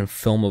create and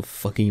film a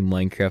fucking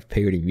Minecraft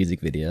parody music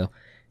video.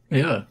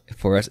 Yeah,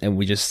 for us, and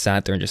we just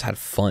sat there and just had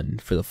fun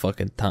for the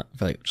fucking time,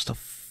 for like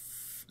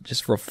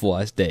just for a full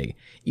ass day.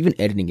 Even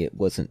editing it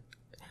wasn't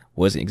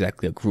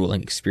exactly a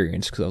grueling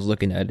experience because I was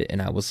looking at it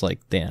and I was like,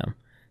 damn,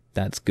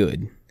 that's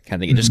good,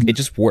 kind of thing. It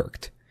just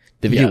worked.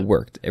 The video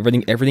worked.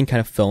 Everything kind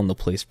of fell into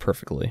place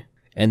perfectly.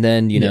 And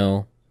then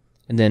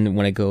and then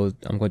when I'm going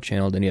to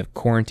channel, then you have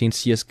Quarantine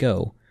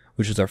CS:GO,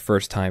 which was our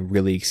first time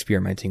really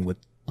experimenting with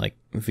like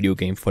video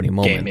game funny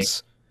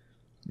moments.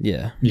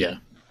 Gaming. Yeah.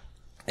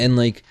 And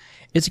like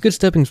it's a good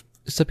stepping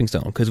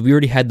stone because we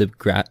already had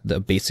the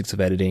basics of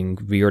editing.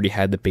 We already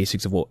had the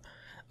basics of what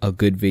a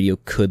good video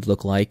could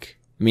look like.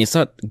 I mean, it's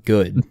not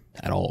good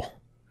at all,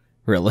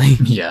 really.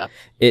 Yeah.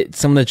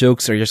 Some of the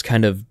jokes are just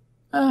kind of.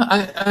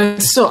 I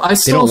still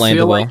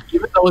feel like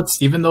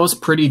even though it's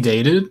pretty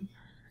dated,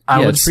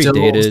 I would still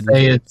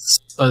say it's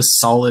a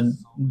solid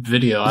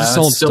video. It's a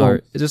solid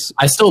start.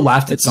 I still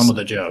laughed at some of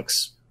the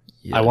jokes.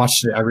 Yeah. I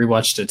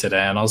rewatched it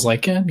today, and I was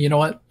like, you know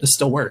what? This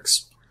still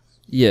works.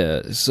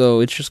 Yeah, so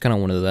it's just kind of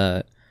one of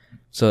that.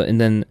 So and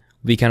then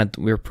we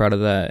were proud of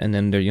that, and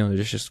then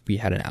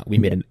we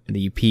made an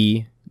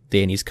EP,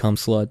 Danny's Cum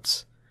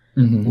Sluts,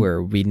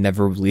 where we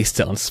never released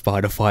it on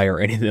Spotify or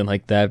anything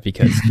like that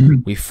because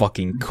we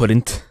fucking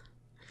couldn't.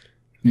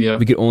 Yeah,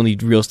 we could only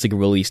realistically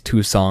release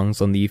 2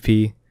 songs on the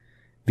EP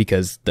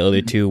because the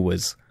other 2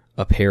 was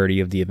a parody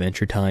of the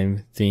Adventure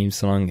Time theme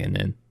song and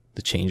then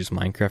the Changes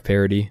Minecraft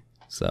parody.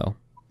 So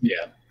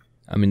yeah,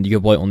 I mean, Your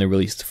Boy only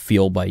released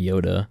 "Feel" by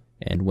Yoda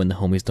and "When the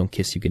Homies Don't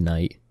Kiss You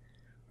Goodnight."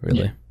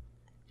 Really.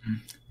 Yeah.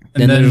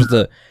 Then there's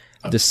the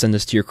 "Send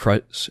This to Your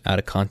Crush" out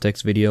of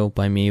context video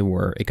by me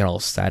where it got all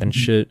sad and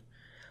shit.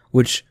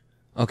 Which,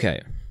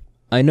 okay,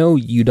 I know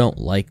you don't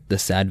like the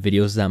sad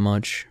videos that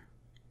much.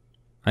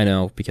 I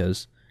know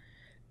because,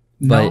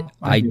 but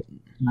when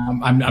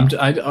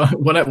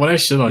I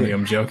shit on you,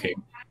 I'm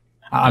joking.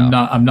 I'm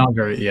not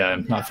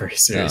very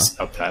serious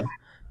about that.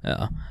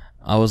 Yeah,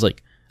 I was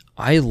like,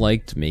 I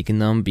liked making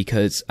them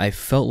because I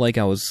felt like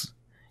I was,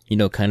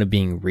 kind of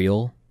being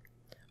real,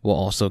 while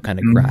also kind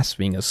of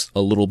grasping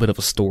a little bit of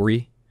a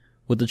story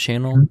with the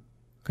channel,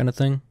 kind of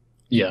thing.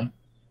 Yeah,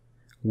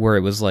 where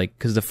it was like,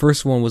 because the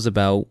first one was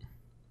about,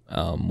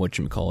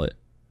 whatchamacallit.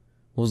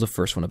 What was the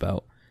first one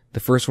about? The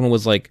first one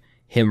was like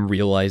him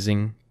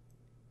realizing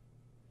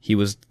he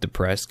was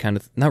depressed, kind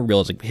of, not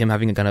realizing, him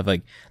having a kind of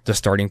like the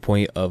starting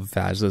point of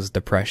Vaz's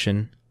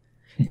depression.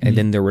 And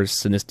then there was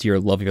Send This to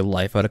Your Love Your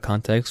Life out of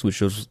context, which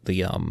was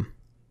the,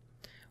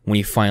 when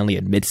he finally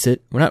admits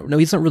it. No,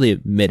 he doesn't really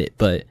admit it,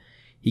 but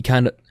he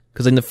kind of,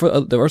 because in the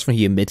first one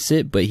he admits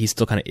it, but he's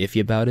still kind of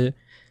iffy about it.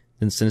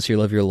 Then Send This to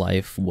Your Love Your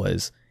Life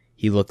was,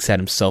 he looks at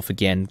himself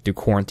again through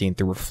quarantine,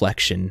 through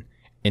reflection,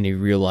 and he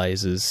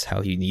realizes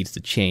how he needs to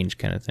change,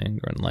 kind of thing,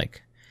 and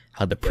like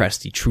how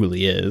depressed he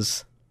truly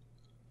is.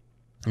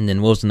 And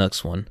then what was the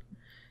next one?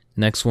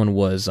 The next one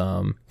was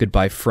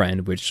Goodbye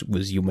Friend, which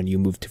was when you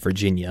moved to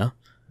Virginia.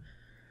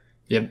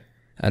 Yep.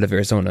 Out of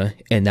Arizona.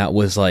 And that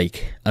was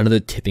like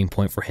another tipping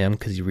point for him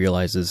because he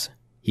realizes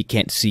he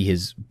can't see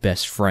his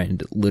best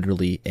friend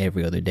literally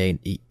every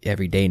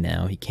day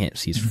now. He can't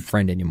see his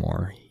friend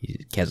anymore.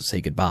 He has to say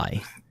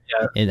goodbye.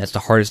 Yeah. And that's the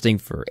hardest thing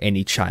for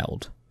any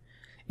child,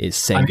 is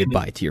saying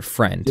goodbye to your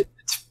friend.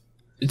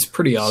 It's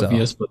pretty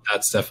obvious, but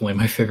that's definitely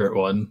my favorite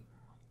one.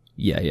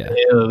 Yeah.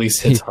 It at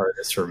least hits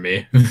hardest for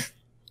me.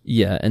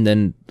 Yeah, and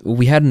then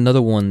we had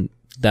another one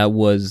that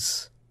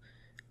was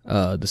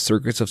the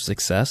Circus of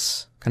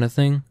Success kind of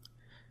thing,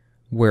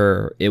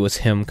 where it was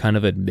him kind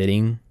of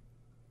admitting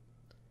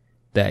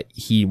that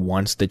he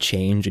wants to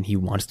change and he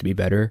wants to be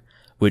better,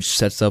 which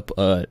sets up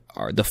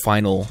the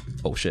final.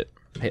 Oh shit!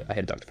 I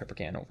had a Dr. Pepper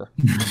can over,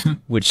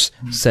 which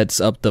sets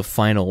up the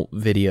final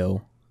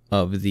video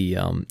of the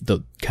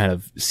kind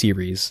of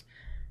series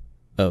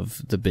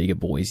of the Bigot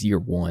Boys Year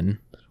 1,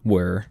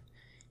 where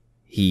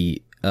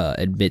he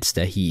admits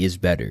that he is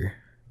better,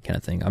 kind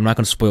of thing. I'm not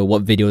going to spoil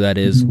what video that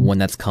is, when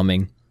that's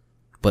coming,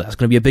 but that's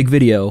going to be a big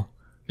video.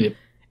 Yep.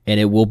 And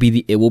it will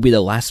be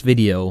the last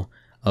video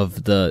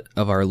of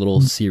our little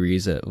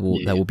series that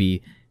will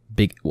be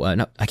big.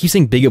 Well, I keep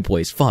saying Bigot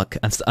Boys. Fuck,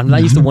 I'm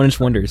not used to One Inch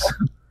Wonders.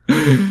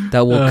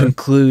 That will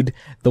conclude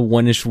the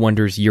One Inch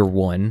Wonders Year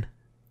 1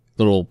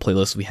 little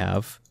playlist we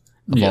have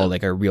of all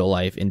like our real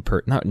life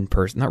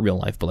not real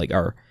life, but like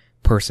our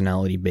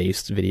personality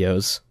based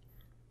videos.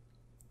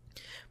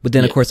 But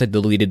then of course I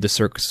deleted the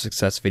Circus of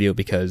Success video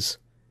because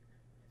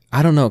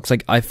I don't know, because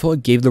like I felt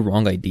it gave the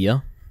wrong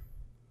idea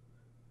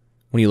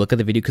when you look at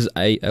the video, because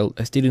I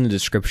stated in the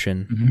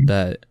description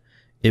that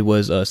it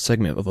was a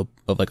segment of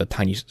like a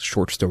tiny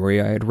short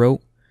story I had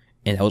wrote,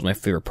 and that was my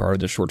favorite part of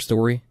the short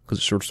story, because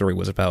the short story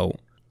was about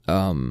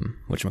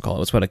whatchamacallit, it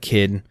was about a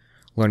kid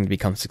learning to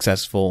become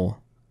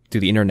successful through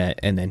the internet,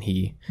 and then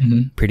he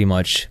pretty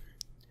much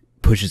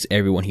pushes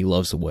everyone he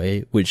loves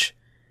away, which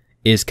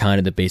is kind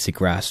of the basic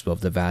grasp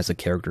of the Vazza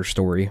character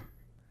story.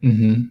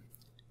 And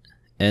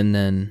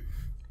then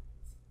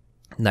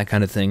that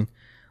kind of thing,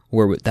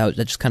 where that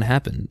just kind of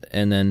happened,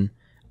 and then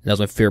that was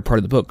my favorite part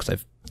of the book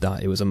because I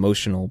thought it was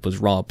emotional, it was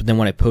raw. But then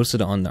when I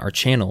posted it on our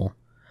channel,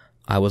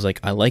 I was like,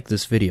 I like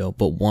this video,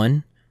 but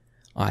one,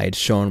 I had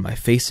shown my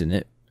face in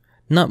it,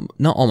 not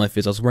all my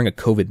face. I was wearing a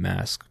COVID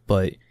mask,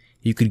 but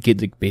you could get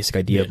the basic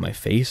idea of my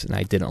face, and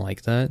I didn't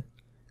like that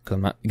because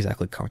I'm not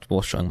exactly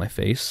comfortable showing my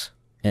face.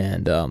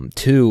 And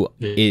two,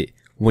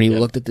 when you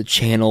looked at the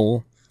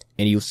channel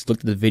and you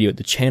looked at the video,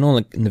 the channel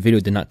and the video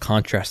did not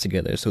contrast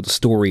together, so the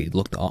story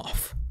looked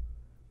off,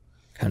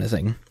 kind of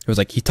thing. It was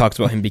like he talks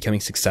about him becoming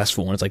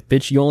successful, and it's like,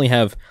 bitch, you only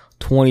have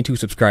 22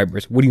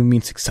 subscribers. What do you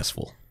mean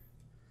successful?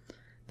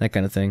 That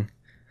kind of thing.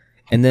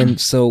 And then,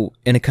 so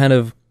in a kind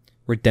of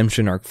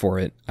redemption arc for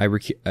it,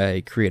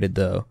 I created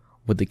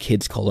what the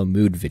kids call a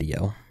mood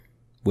video,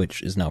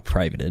 which is now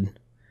privated,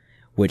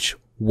 which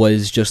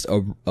was just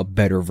a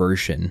better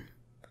version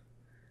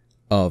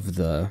of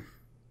the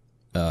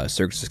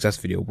Circus Success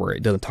video, where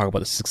it doesn't talk about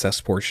the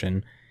success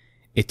portion.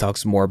 It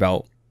talks more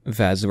about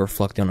Vaz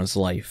reflecting on his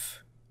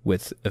life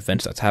with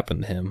events that's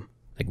happened to him,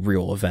 like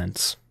real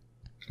events.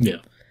 Yeah.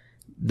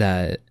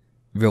 That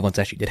real events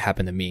actually did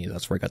happen to me.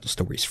 That's where I got the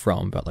stories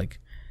from, about like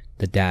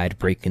the dad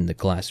breaking the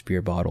glass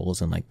beer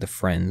bottles and like the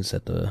friends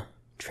at the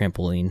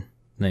trampoline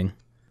thing,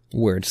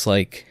 where it's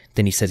like,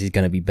 then he says he's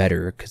gonna be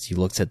better because he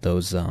looks at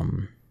those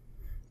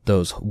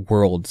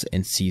worlds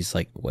and sees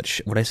like what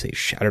I say,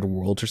 shattered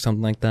worlds or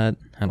something like that.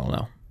 I don't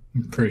know.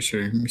 I'm pretty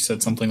sure you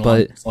said something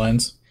along those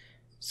lines.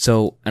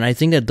 So, and I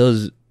think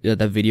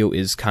that video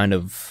is kind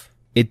of,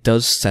 it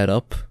does set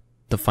up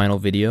the final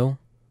video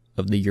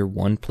of the Year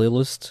 1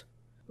 playlist,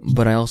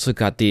 but I also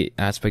got the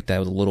aspect that it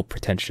was a little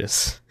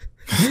pretentious.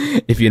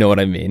 If you know what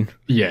I mean.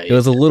 Yeah. It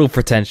was a little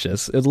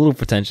pretentious.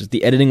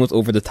 The editing was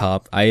over the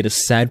top. I had a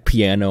sad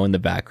piano in the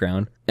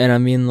background. And I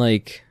mean,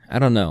 like, I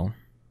don't know.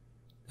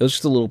 It was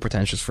just a little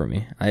pretentious for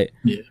me. I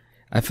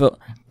felt,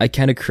 I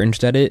kind of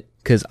cringed at it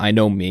because I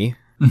know me.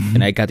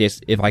 And I got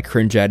this, if I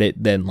cringe at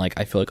it, then like,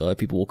 I feel like other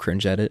people will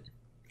cringe at it,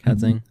 kind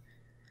of thing.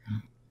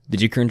 Did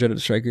you cringe at it,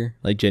 Striker?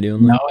 Like,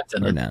 genuinely? No, I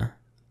didn't. Or nah?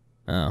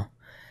 Oh.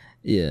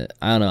 Yeah,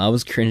 I don't know. I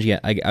was cringing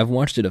at, I've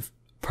watched it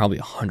probably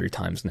 100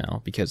 times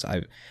now, because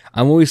I'm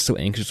always so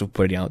anxious of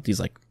putting out these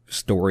like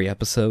story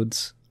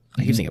episodes.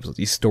 I keep saying episodes,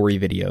 these story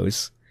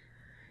videos,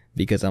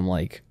 because I'm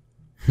like,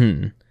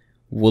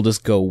 will this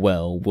go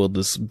well? Will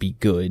this be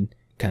good?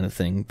 Kind of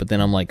thing. But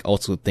then I'm like,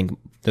 there's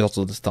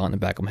also this thought in the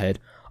back of my head,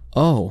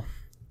 oh,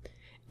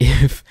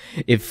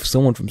 if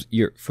someone from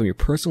your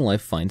personal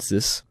life finds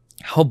this,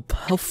 how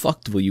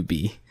fucked will you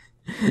be?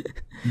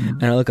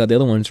 And I look at the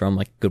other ones where I'm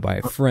like, goodbye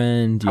a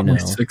friend, you know.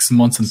 6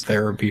 months in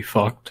therapy,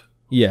 fucked.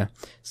 Yeah.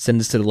 Send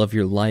this to the love of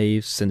your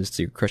life, send this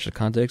to your crush of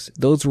context.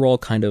 Those were all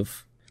kind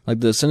of, like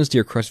the send this to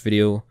your crush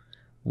video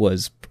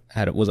was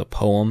a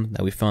poem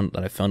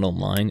that I found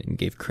online and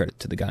gave credit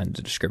to the guy in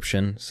the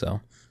description.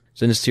 So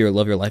send this to your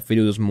love of your life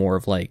video was more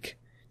of like,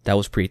 that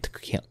was pretty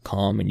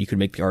calm, and you could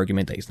make the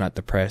argument that he's not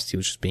depressed, he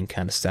was just being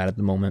kind of sad at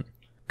the moment.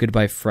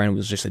 Goodbye friend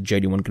was just a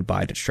genuine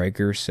goodbye to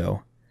Stryker,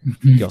 so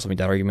you can also make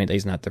that argument that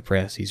he's not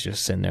depressed, he's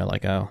just sitting there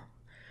like, oh.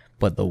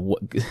 But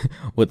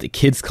what the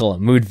kids call a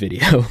mood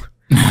video.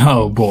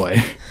 Oh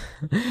boy.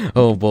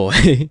 Oh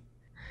boy.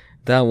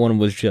 That one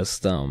was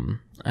just,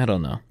 I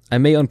don't know. I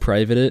may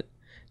unprivate it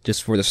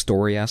just for the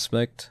story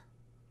aspect,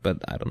 but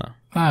I don't know.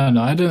 I don't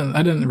know. I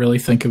didn't really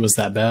think it was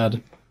that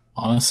bad,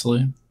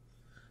 honestly.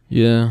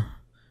 Yeah.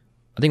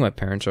 I think my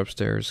parents are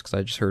upstairs because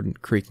I just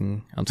heard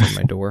creaking outside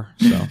my door.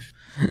 So,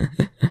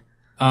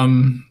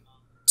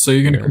 So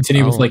you're gonna Here,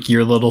 continue with I'll- like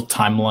your little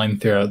timeline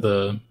throughout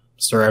the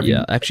story. Have Yeah,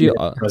 you actually,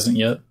 present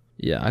yet?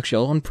 yeah,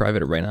 actually, I'll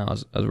unprivate it right now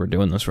as we're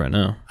doing this right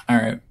now. All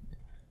right.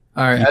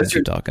 All right. You can As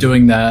you're keep talking.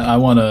 doing that, I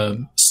want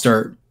to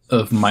start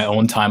of my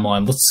own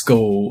timeline. Let's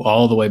go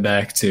all the way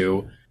back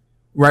to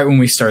right when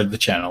we started the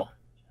channel.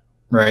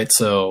 Right.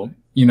 So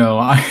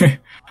I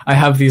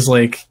have these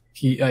like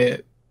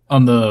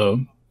on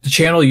the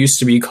channel used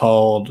to be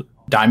called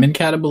Diamond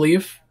Cat, I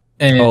believe.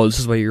 And Oh, this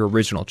is why your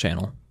original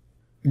channel.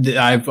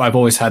 I've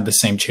always had the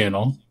same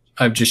channel.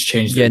 I've just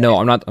changed. Yeah, it. no,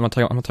 I'm not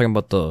talking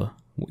about the.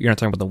 You're not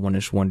talking about the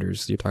One-Inch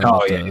Wonders. You're talking Oh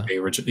about yeah, the. the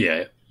original.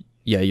 Yeah.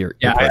 Yeah, your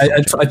I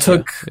personal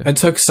channel. Yeah. I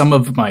took some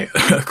of my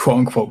quote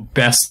unquote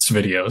best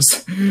videos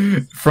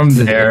from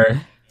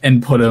there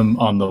and put them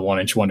on the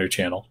 1-Inch Wonder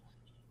channel,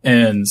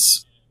 and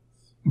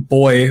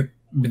boy,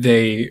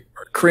 they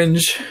are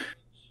cringe,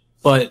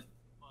 but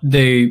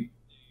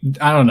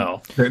I don't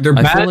know, they're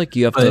I bad, feel like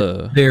you have but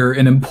to. they're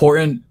an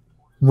important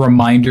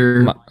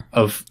reminder My-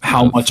 of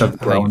how much I've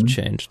how grown. you've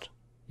changed.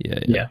 Yeah,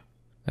 Yeah.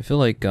 I feel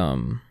like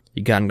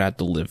you gotta have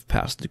to live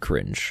past the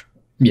cringe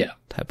Yeah,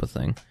 type of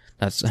thing.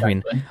 That's. I mean,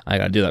 exactly. I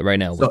gotta do that right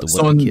now with So- the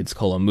so what in- the kids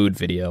call a mood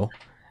video.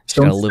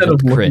 So gotta live instead with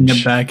of looking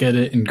cringe. back at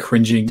it and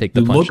cringing, Take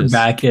the you look punches.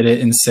 back at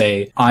it and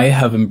say, I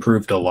have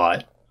improved a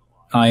lot.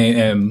 I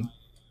am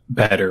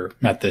better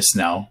at this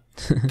now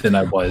than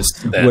I was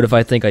then. What if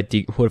I think I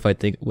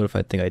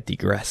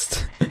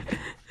digressed?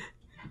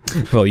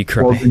 Well, you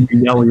cry. Or when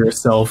you yell at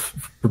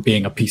yourself for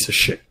being a piece of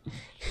shit.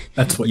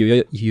 That's what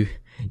You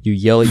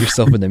yell at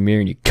yourself in the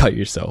mirror and you cut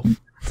yourself.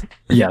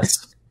 yes.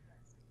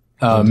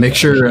 Make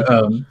sure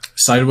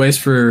sideways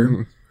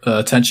for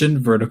attention,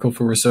 vertical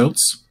for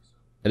results.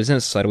 It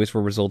isn't sideways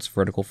for results,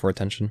 vertical for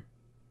attention.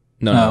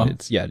 No, No.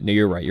 it's no.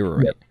 You're right. You're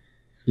right.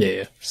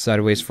 Yeah.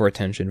 Sideways for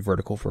attention,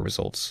 vertical for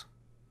results.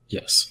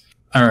 Yes.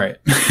 All right.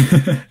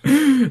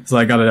 So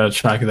I got it out of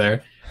track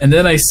there. And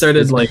then I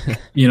started slow.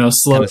 Kind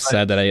of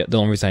sad that the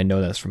only reason I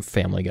know that is from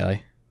Family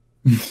Guy.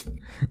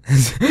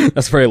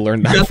 That's where I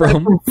learned that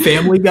from.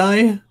 Family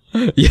Guy.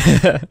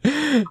 Yeah,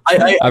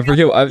 I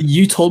forget.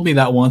 You told me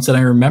that once, and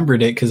I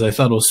remembered it because I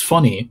thought it was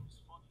funny.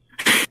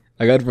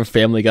 I got it from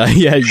Family Guy.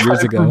 Yeah,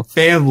 years ago.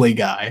 Family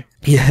Guy.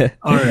 Yeah.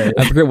 All right.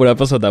 I forget what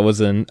episode that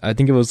was in. I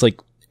think it was like.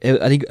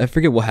 I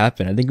forget what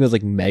happened. I think it was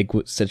like Meg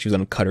said she was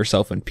gonna cut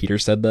herself, and Peter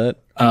said that.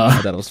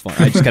 I thought it was fun.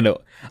 I just kind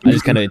of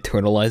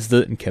internalized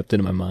it and kept it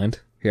in my mind.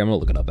 Here, I'm gonna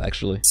look it up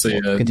actually. So,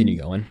 Well, yeah. continue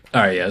going.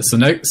 All right. Yeah. So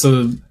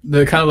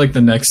the kind of like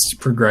the next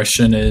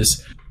progression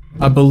is,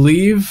 I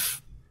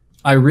believe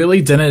I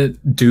really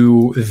didn't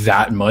do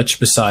that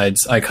much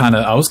besides I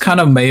was kind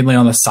of mainly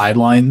on the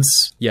sidelines.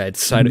 Yeah,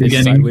 it's, the it's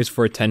beginning, sideways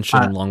for attention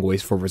and long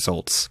ways for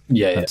results.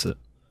 Yeah. That's it.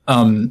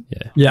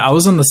 Yeah, I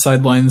was on the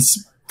sidelines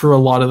for a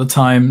lot of the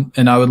time,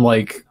 and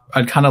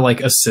I'd kind of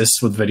like assist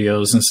with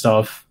videos and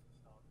stuff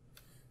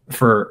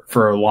for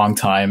a long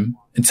time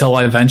until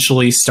I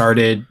eventually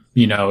started,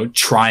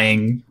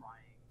 trying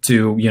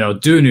to,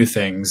 do new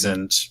things.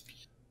 And,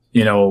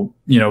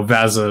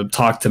 Vaza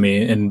talked to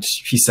me and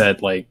he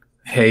said like,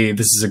 hey,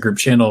 this is a group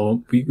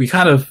channel. We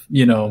kind of,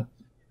 we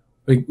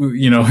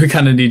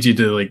kind of need you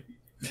to like,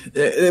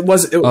 it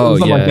wasn't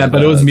like that,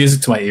 but it was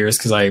music to my ears.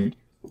 Cause I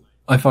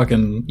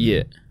fucking,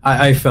 Yeah.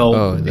 I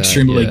felt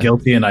extremely yeah.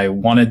 guilty, and I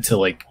wanted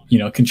to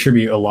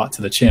contribute a lot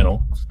to the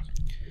channel.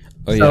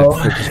 Oh So-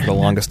 yeah, for the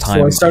longest so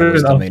time, I started I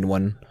was the up- main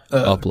one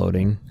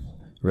uploading.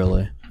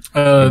 Really,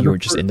 You you were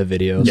just in the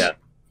videos.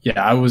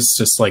 Yeah, I was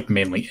just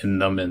mainly in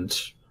them and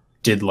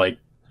did I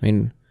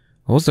mean,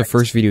 what was the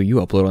first video you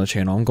uploaded on the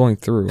channel? I'm going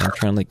through. I'm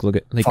trying to look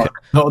at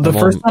No, the Well,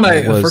 first one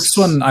it was- the first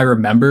one I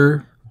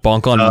remember.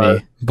 Bonk on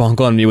Me. Bonk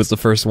on Me was the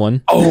first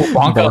one. Oh,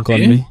 Bonk on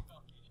Me?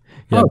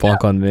 Yeah, Oh,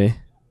 Bonk on Me.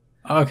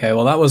 Okay,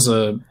 well that was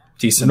a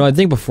decent. No, I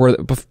think before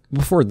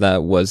that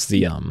was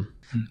the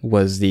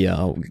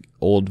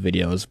old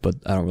videos, but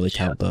I don't really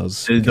count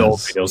those. the old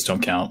because- videos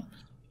don't count.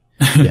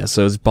 Yeah,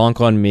 so it was Bonk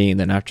on Me, and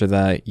then after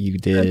that you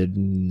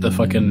did The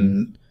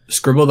fucking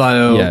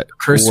Scribble.io, yeah,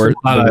 Curse the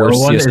Scribble.io worst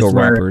one is CS:GO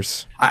where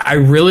rappers. I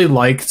really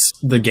liked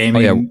the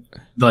gaming, Oh, yeah.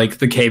 like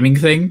the gaming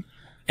thing,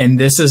 and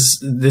this is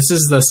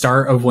the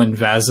start of when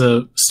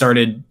Vaza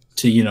started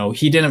to,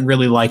 he didn't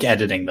really like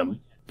editing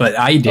them, but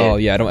I did. Oh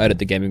yeah, I don't edit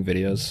the gaming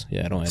videos.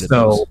 Yeah, I don't edit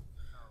those.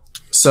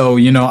 So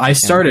I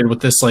started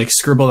with this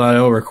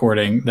Scribble.io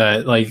recording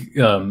that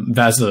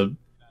Vaza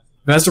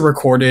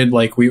recorded.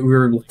 We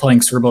were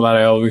playing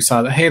Scribble.io. We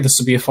saw that, hey, this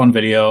would be a fun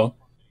video.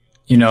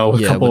 A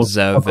Yeah, couple with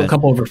Zev a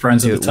couple of our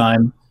friends at the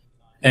time.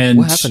 And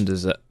What happened to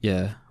Zev?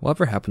 Yeah,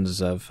 whatever happened to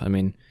Zev? I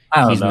mean,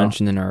 I don't he's know.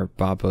 mentioned in our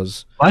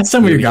Babos. Last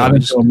time we Yeah, got we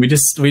into him, we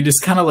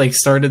just kind of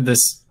started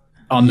this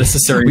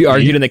unnecessary. We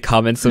argued in the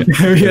comments of one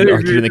of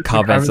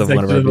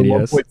our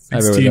videos. I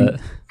remember 1.16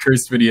 that.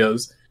 cursed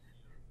videos.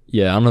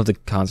 Yeah, I don't know if the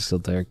comments are still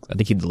there. I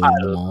think he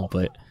deleted them all,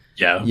 but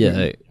yeah,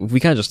 we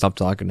kind of just stopped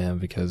talking to him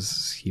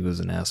because he was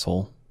an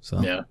asshole.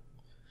 So Yeah.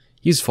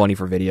 he's funny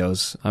for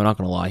videos. I'm not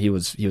gonna lie, he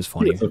was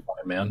funny. He's a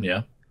funny man.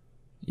 Yeah.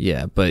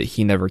 Yeah, but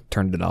he never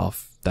turned it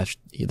off.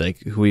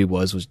 Who he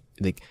was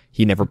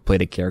he never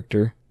played a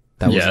character.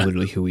 That was Yeah.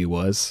 literally who he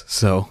was.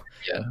 So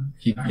Yeah,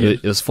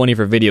 It was funny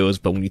for videos,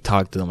 but when you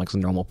talk to them like a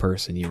normal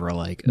person, you were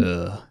like,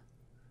 ugh.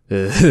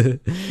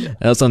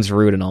 That sounds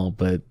rude and all,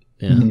 but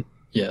yeah.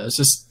 Yeah, it's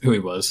just who he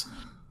was.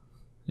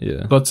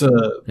 Yeah. But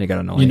you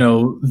gotta know. You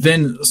know,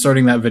 then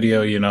starting that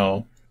video, you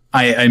know,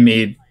 I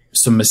made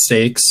some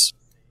mistakes,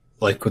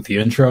 like with the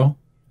intro.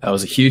 That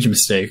was a huge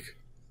mistake.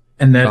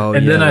 And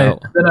then then I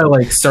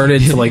like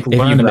started to like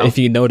learn about. If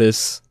you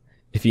notice,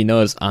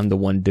 I'm the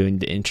one doing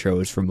the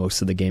intros for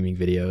most of the gaming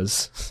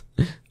videos.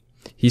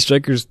 Heat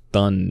Striker's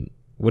done.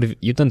 What have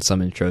you've done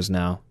some intros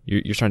now?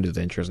 You're trying to do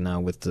the intros now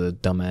with the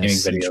dumbass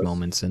Siege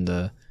moments and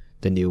the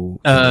new.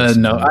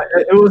 No,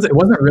 it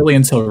wasn't really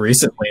until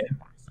recently.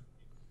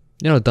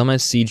 You know,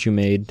 dumbass Siege you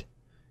made.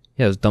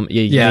 Yeah, it was dumb.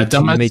 Yeah,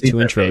 you made two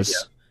intros.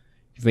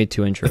 You've made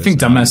two intros. I think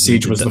Dumbass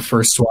Siege was the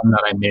first one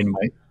that I made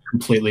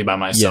completely by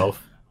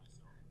myself.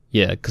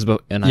 Yeah, because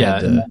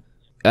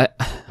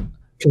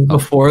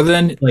before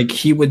then, like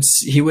he would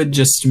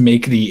just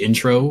make the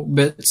intro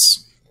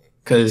bits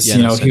because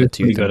you know he was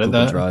pretty good at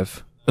that.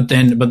 Drive. But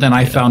then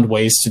I found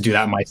ways to do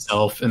that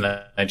myself, and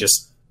then I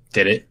just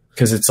did it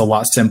because it's a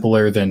lot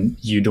simpler than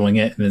you doing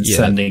it and then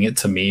sending it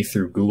to me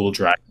through Google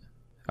Drive.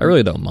 I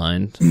really don't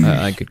mind.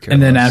 I could care.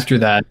 And then after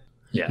that,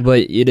 but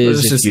it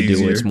is if you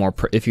do it's more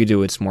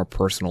it's more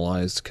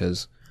personalized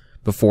because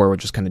before it would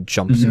just kind of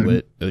jump to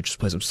it. It would just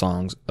play some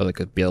songs, or like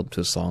a build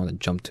to a song and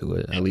jump to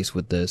it. At least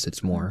with this,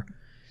 it's more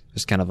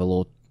just kind of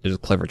there's a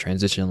clever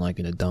transition, like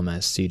in a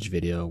Dumbass Siege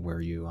video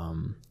where you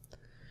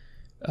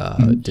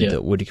did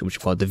what you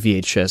call it, the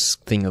VHS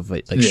thing of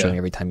it, like showing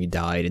every time you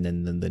died, and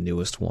then the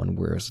newest one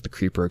where it's the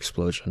creeper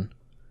explosion.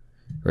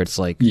 Where it's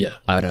like,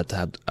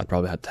 I'd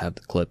probably have to have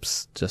the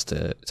clips just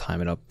to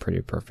time it up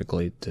pretty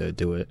perfectly to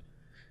do it.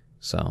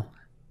 So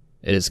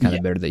it is kind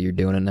of better that you're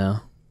doing it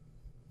now.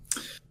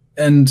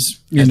 And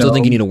I still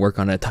think you need to work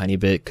on it a tiny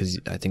bit because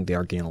I think they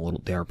are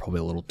probably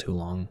a little too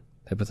long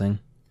type of thing.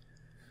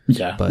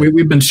 Yeah, but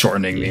we've been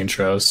shortening the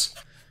intros.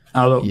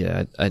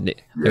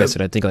 Like I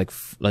said, I think like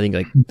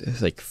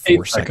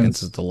 4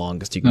 seconds is the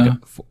longest you can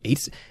go.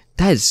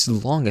 That is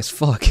long as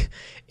fuck.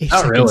 8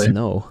 seconds, really?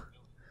 No.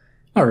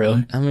 Oh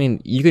really? I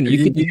mean, you can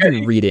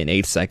read it in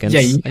 8 seconds.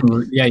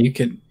 Yeah, you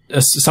can.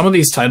 Some of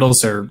these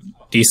titles are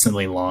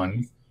decently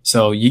long,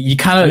 so you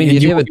kind of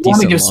you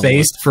want to give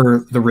space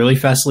for the really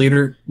fast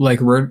reader, like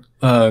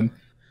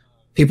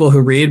people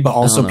who read, but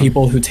also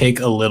people who take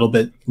a little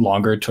bit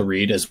longer to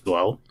read as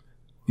well.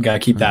 You gotta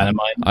keep that in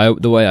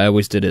mind. The way I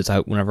always did is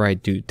whenever I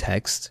do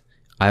text,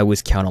 I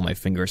always count on my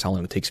fingers how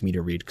long it takes me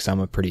to read because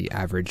I'm a pretty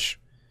average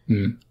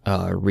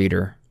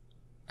reader,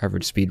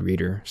 average speed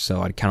reader.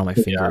 So I'd count on my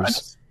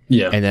fingers.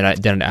 Yeah, and then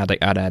I'd add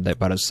like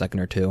about a second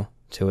or two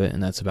to it,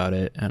 and that's about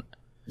it. And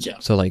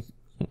so like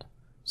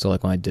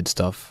when I did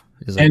stuff,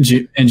 and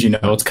you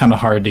know it's kind of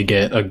hard to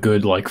get a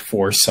good like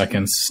 4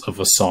 seconds of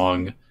a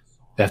song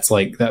that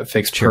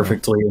fits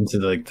perfectly into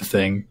the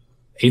thing.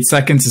 8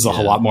 seconds is a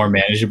whole lot more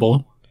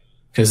manageable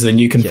because then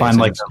you can find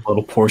like a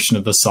little portion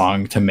of the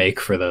song to make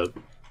for the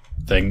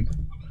thing.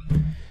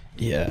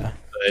 Yeah,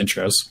 the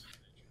intros.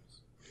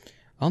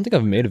 I don't think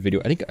I've made a video.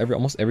 I think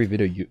almost every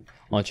video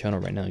on the channel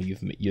right now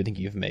you've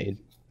made.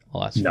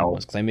 I'll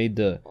because I made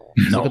the.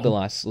 Let's look at the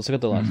last.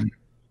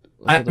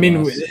 I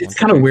mean, it's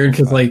kind of weird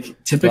because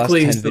like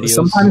typically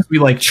sometimes we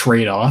like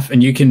trade off,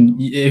 and you can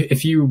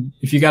if you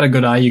got a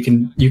good eye, you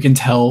can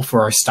tell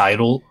for our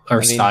styles.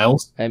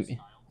 I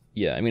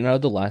mean, out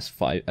of the last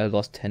 10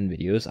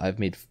 videos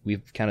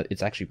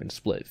it's actually been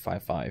split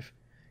 5-5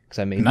 because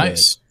I made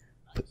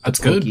that's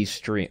good.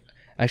 Stream.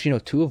 Actually, no,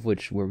 2 of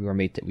which were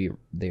made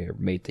they're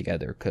made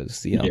together because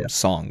the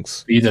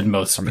songs. You did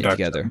most are made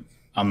together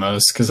on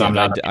those because I'm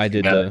not. I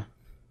did the.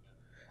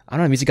 I'm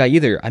not a music guy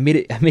either. I make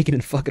it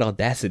in fucking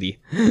Audacity.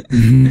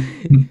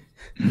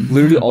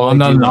 Literally, I'm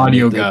not an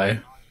audio guy.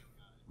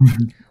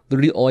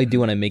 Literally, all I do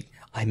when I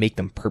make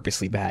them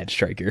purposely bad,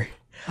 Striker.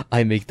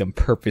 I make them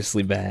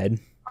purposely bad.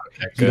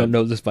 Okay, you don't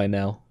know this by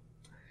now.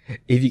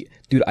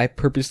 Dude, I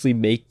purposely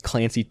make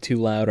Clancy too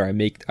loud, or I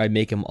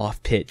make him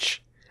off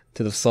pitch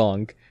to the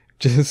song.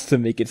 Just to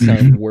make it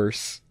sound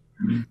worse.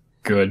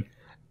 Good.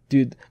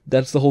 Dude,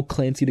 that's the whole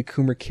Clancy the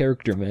Coomer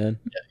character, man.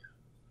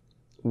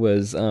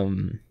 Is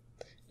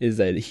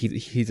that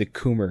he's a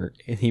Coomer,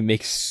 and he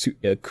makes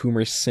a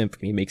Coomer simp,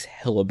 and he makes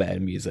hella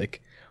bad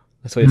music.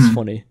 That's why it's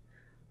funny.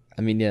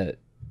 I mean, yeah.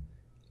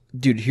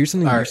 Dude, here's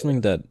something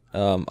that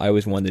I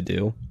always wanted to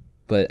do,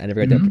 but I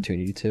never got the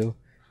opportunity to.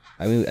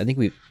 I mean, I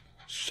think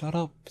shut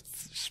up.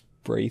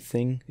 Spray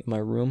thing in my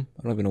room.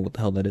 I don't even know what the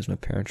hell that is. My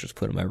parents just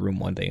put it in my room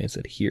one day and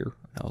said, "Here."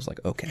 And I was like,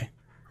 "Okay."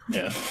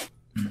 Yeah.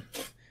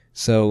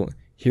 So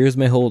here's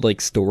my whole like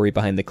story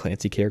behind the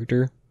Clancy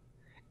character.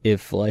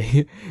 If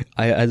like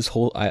I had this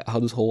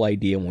whole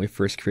idea when we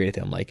first created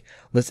him, like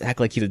let's act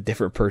like he's a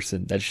different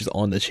person that's just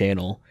on the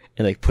channel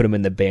and like put him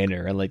in the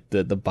banner and like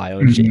the bio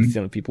and shit, you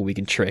know, people we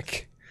can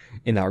trick,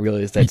 and not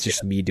realize that's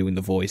just me doing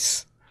the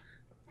voice.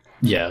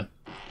 Yeah.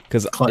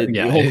 Because if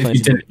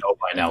you didn't know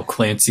by now,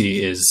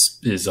 Clancy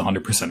is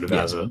 100%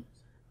 Vaza.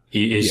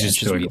 He is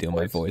just me doing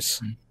my voice.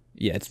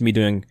 Yeah, it's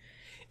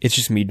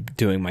just me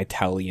doing my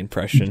Tally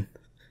impression.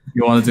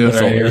 You want to do it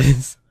That's right all here? it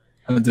is.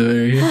 I'm gonna do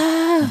it right here.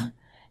 Ah,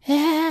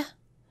 yeah,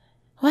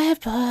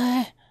 white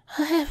boy,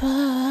 white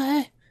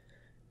boy.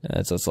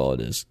 That's all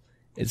it is.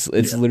 It's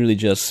literally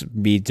just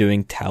me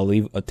doing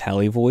a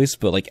tally voice,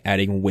 but like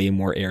adding way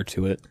more air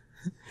to it.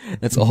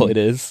 That's all it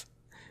is,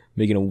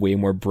 making it way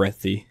more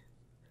breathy.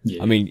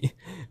 Yeah. I mean,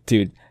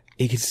 dude,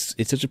 it's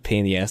such a pain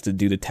in the ass to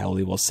do the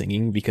tally while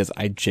singing because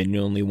I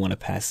genuinely want to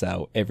pass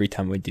out every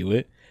time I do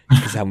it.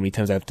 Because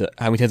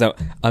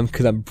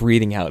because I'm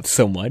breathing out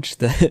so much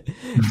that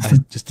I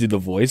just do the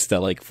voice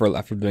that like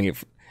after doing it,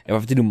 if I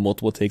have to do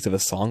multiple takes of a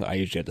song, I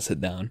usually have to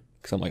sit down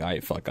because I'm like,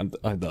 alright, fuck, I'm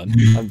done,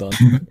 I'm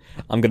done,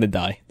 I'm gonna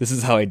die. This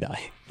is how I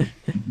die.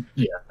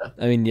 Yeah.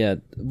 I mean, yeah,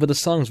 but the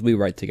songs we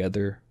write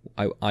together,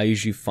 I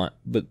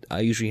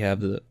usually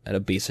have a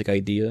basic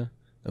idea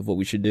of what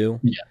we should do.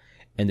 Yeah.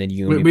 And then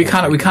we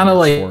kind of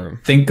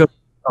like think of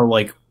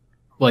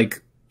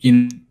like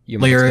you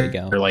lyric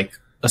or like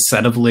a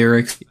set of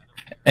lyrics,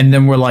 and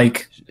then we're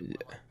like,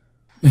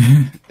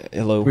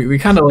 hello. We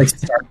kind of like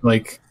start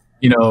like,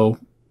 you know,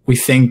 we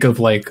think of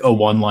like a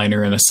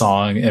one-liner in a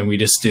song, and we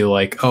just do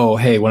like, oh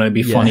hey, wouldn't it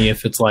be funny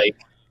if it's like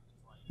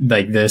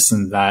this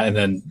and that, and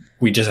then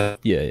we just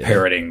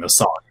parroting the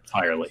song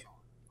entirely.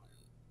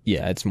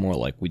 Yeah, it's more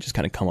like we just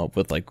kind of come up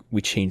with like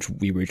we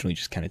originally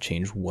just kind of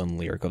changed one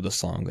lyric of the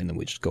song and then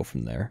we just go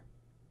from there.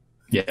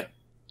 Yeah.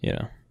 You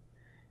know.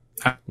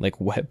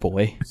 Like Wet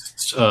Boy.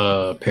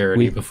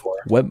 Parody before.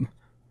 The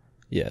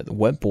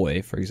Wet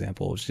Boy, for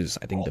example, which is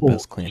I think the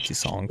best Clancy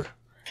song.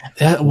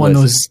 That one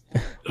was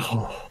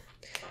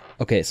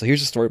Okay, so here's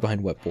the story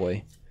behind Wet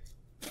Boy.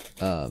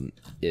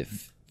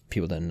 If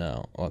people didn't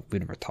know, well, we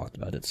never talked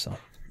about it, so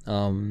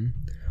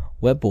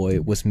Wet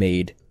Boy was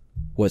made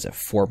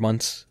 4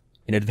 months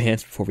in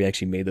advance before we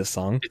actually made this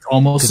song. It's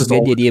almost as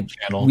old as the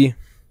channel.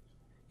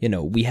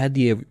 We had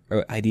the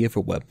idea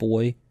for Wet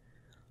Boy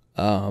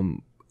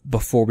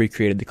before we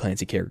created the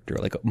Clancy character,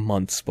 like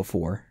months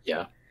before.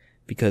 Yeah.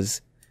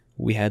 Because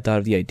we had thought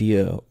of the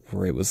idea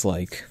where it was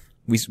like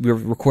we were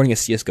recording a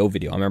CS:GO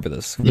video. I remember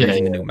this. We were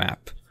using a new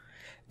map.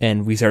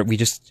 And we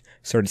just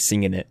started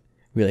singing it.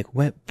 We were like,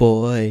 Wet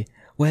Boy,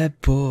 Wet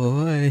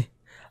Boy.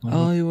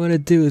 All you wanna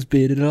do is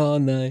beat it all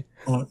night.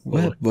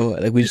 Wet Boy.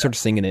 Like we just started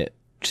singing it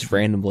just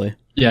randomly.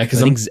 Yeah,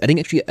 because I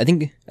think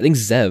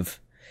Zev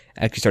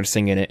actually started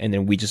singing it, and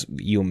then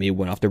you and me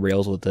went off the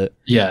rails with it.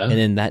 Yeah. And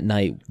then that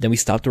night, then we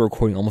stopped the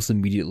recording almost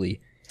immediately.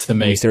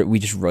 We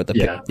just wrote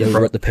we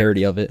wrote the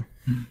parody of it.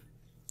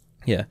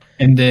 Yeah.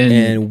 And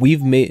then we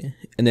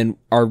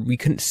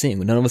couldn't sing.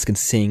 None of us can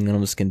sing. None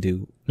of us can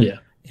do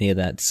any of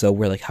that. So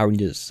we're like, how are we gonna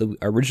do this? So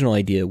our original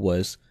idea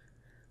was,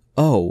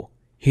 oh,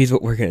 here's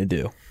what we're gonna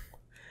do.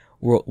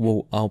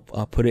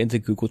 I'll put it into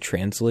Google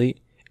Translate,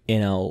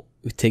 and I'll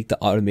take the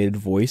automated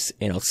voice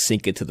and I'll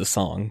sync it to the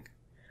song,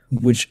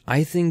 which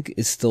I think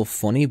is still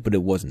funny, but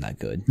it wasn't that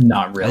good.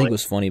 Not really. I think it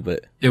was funny,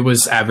 but it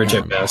was average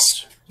at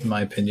best, in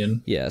my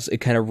opinion. Yes, it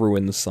kind of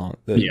ruined the song,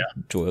 the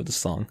joy of the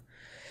song.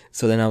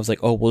 So then I was like,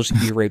 oh, we'll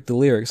just ear rape the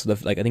lyrics. So I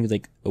think it was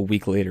like a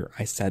week later,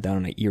 I sat down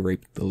and I ear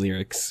raped the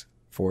lyrics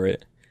for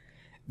it.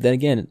 Then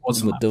again, it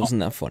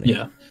wasn't that funny.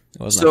 Yeah.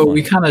 So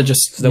we kind of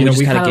just,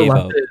 we kind of gave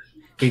up.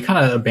 We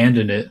kind of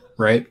abandoned it,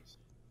 right?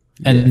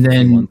 And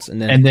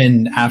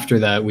then after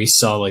that, we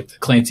saw like the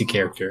Clancy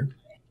character.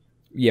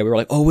 Yeah, we were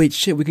like, oh wait,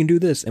 shit, we can do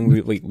this, and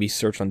we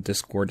searched on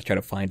Discord to try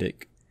to find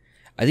it.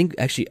 I think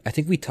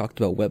we talked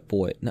about Wet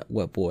Boy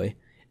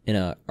in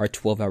our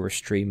 12-hour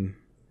stream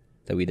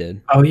that we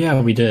did. Oh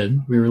yeah, we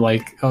did. We were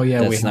like, oh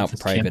yeah, that's not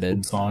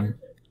privated song.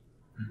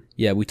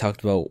 Yeah, we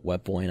talked about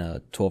Wet Boy in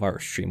a 12-hour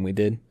stream we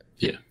did.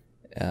 Yeah.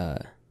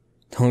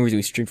 The only reason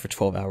we streamed for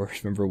 12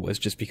 hours, remember, was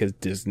just because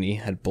Disney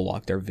had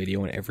blocked our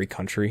video in every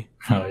country.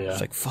 Oh yeah. It's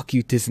like, fuck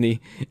you,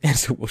 Disney. And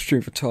so we'll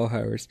stream for 12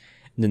 hours.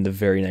 And then the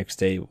very next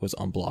day it was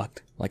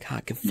unblocked. Like,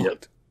 get fucked.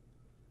 Yep.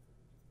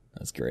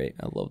 That's great.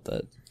 I love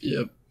that.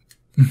 Yep.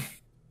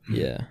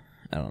 Yeah.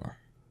 I don't know.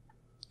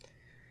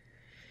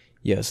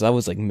 Yeah, so that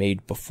was like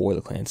made before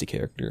the Clancy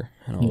character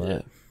and all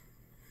that.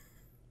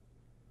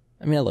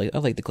 I mean, I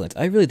like the Clancy.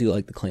 I really do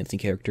like the Clancy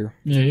character.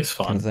 Yeah, he's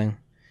fun. Kind of thing.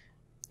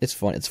 It's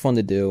fun. It's fun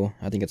to do.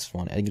 I think it's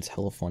fun. I think it's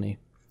hella funny.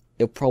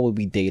 It'll probably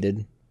be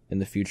dated in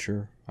the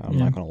future. I'm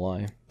not gonna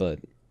lie, but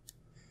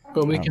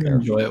we can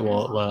enjoy it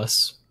while it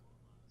lasts.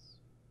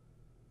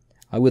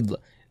 I think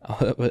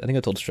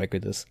I told Striker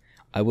this.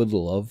 I would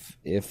love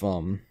if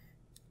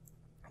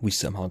we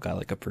somehow got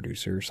like a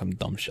producer or some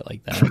dumb shit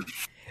like that,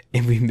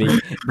 and we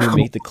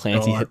make the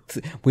Clancy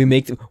we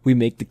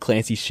make the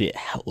Clancy shit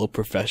hella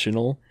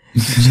professional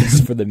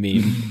just for the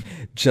meme,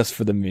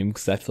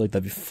 because I feel like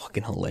that'd be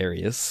fucking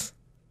hilarious.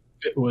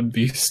 It would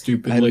be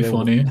stupidly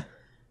funny.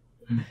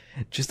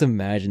 Just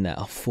imagine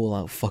that, a full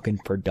out fucking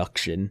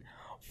production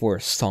for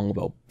a song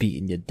about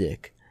beating your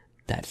dick.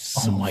 That's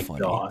so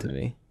funny to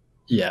me.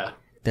 Yeah.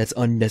 That's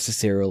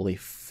unnecessarily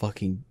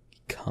fucking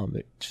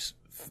comedy.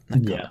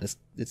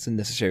 It's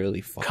unnecessarily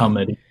fucking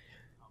comedy.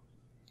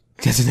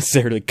 It's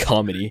unnecessarily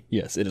comedy.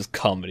 Yes, it is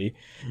comedy.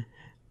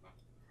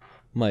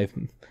 My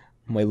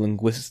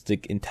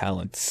linguistic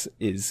intalents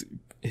is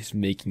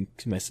making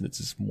my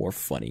sentences more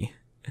funny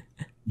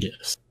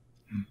Yes.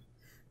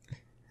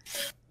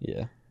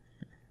 Yeah.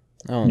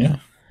 I don't Yeah. know.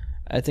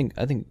 I think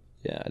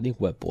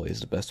Wet Boy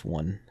is the best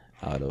one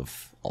out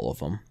of all of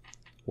them.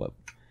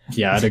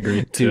 Yeah, I'd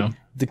agree too.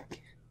 Dude,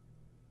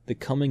 the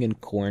coming in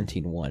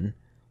quarantine one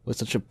was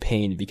such a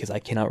pain because I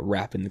cannot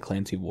rap in the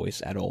Clancy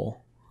voice at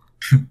all.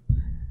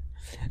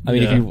 I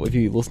mean, if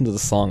you listen to the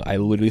song, I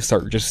literally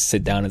just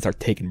sit down and start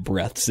taking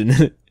breaths in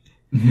it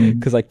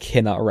because I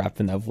cannot rap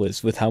in that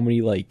voice with how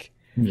many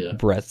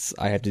breaths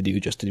I have to do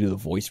just to do the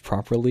voice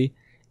properly.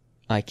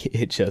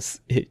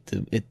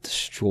 It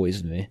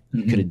destroys me.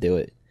 Couldn't do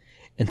it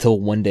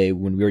until one day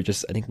when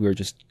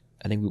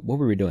what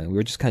were we doing? We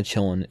were just kind of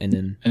chilling,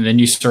 and then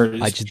you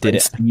started. I just did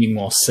it singing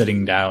while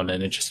sitting down,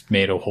 and it just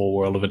made a whole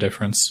world of a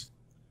difference.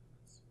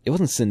 It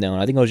wasn't sitting down.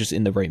 I think I was just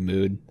in the right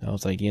mood. I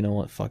was like, you know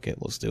what? Fuck it,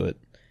 let's do it.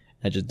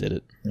 I just did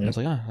it. I was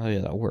like, oh yeah,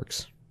 that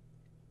works.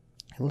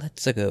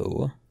 Let's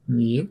go.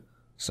 Yep.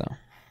 So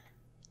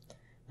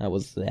that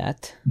was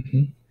that,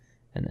 and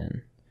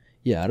then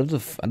out of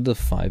the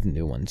 5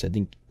 new ones, I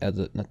think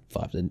not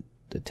 5,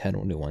 the 10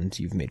 new ones,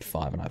 you've made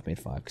 5 and I've made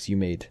 5 because you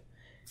made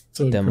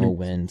Demo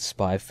Win,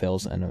 Spy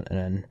Fails, and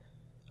then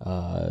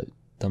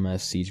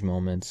Dumbass Siege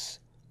Moments.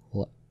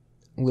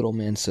 Little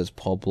Man Says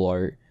Paul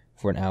Blart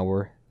for an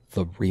hour.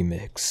 The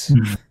remix.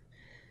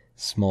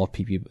 Small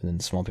PP, and then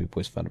Small PP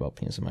Boys Fight About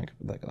Penis and Mike,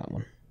 like that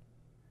one.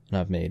 And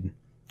I've made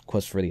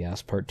Quest for the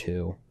Ass Part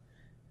 2.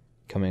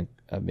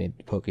 I've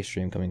made Poke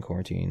Stream, Coming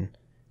Quarantine,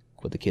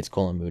 What the Kids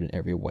Call a Mood, and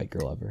Every White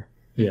Girl Ever.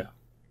 Yeah.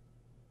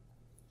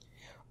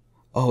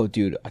 Oh,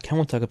 dude, I kind of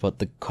want to talk about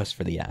the Quest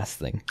for the Ass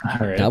thing.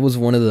 All right. That was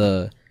one of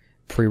the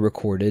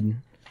pre-recorded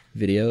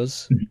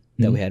videos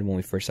that we had when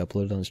we first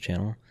uploaded on this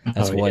channel.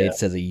 That's why it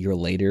says a year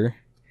later,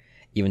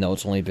 even though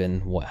it's only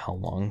been, how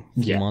long?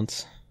 A few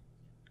months?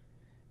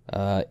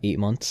 8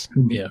 months?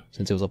 Yeah.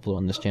 Since it was uploaded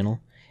on this channel.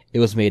 It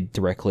was made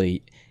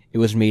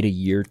a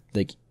year,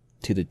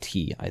 to the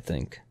T, I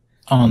think.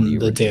 On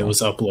the day it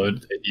was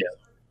uploaded, yeah.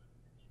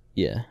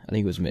 Yeah, I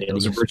think it was made. It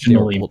was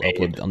originally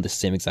uploaded on the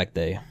same exact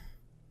day.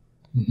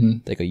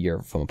 Like a year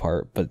from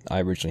apart, but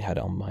I originally had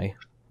it on my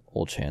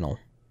old channel,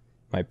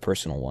 my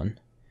personal one,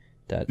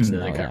 that's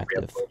now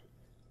inactive.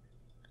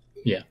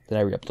 Yeah, that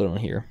I re-uploaded on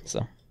here.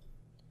 So,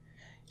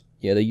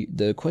 yeah,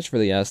 the Quest for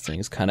the Ass thing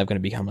is kind of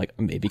going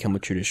to become a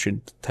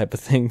tradition type of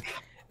thing.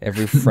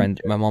 Every friend,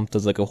 my mom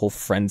does like a whole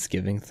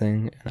Friendsgiving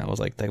thing, and I was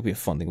like, that could be a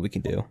fun thing we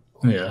can do.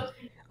 Yeah,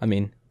 I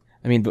mean,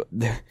 but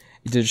they're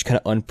just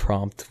kind of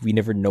unprompted. We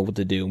never know what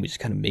to do, and we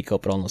just kind of make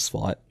up it on the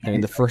spot. I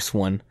mean, the first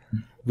one,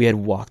 we had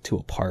walked to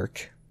a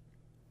park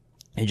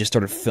and just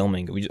started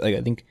filming.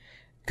 I think,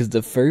 because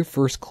the very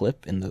first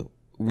clip in the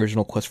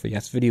original Quest for the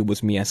Ass video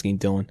was me asking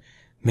Dylan,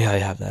 "May I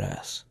have that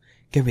ass?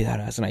 Give me that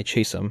ass." And I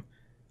chase him.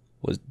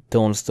 Was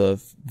Dylan's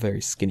the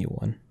very skinny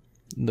one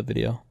in the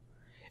video,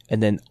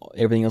 and then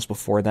everything else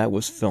before that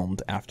was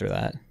filmed after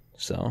that.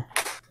 So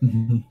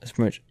that's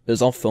pretty much, it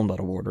was all filmed out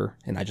of order,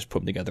 and I just put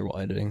them together while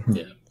editing.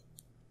 Yeah,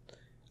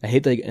 I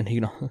hate that, and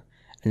and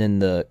then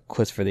the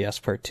Quest for the Ass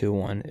Part 2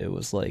 one, it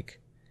was like,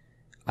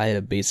 I had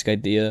a basic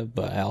idea,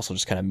 but I also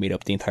just kind of made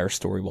up the entire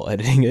story while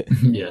editing it.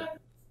 Yeah.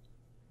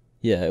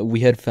 Yeah, we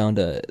had found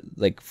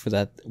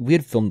we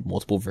had filmed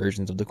multiple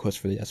versions of the Quest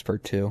for the Ass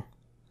Part 2.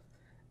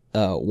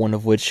 One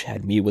of which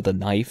had me with a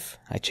knife.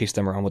 I chased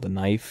them around with a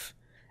knife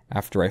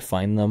after I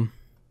find them.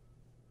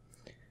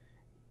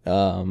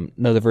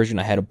 Another version,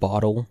 I had a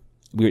bottle.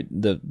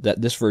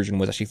 This version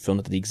was actually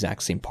filmed at the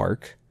exact same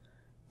park.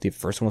 The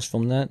first one was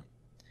filmed at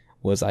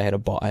I had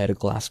a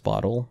glass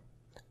bottle,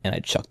 and I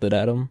chucked it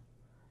at him,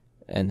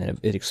 and then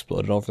it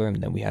exploded over him.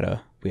 And then we had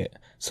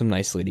some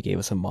nice lady gave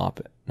us a mop,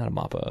 not a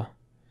mop,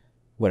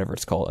 whatever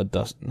it's called,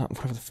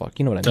 whatever the fuck,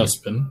 you know what I mean?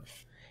 Dustbin.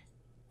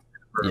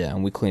 Yeah,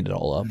 and we cleaned it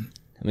all up.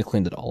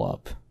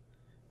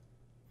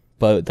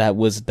 But that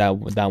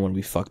one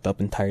we fucked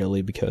up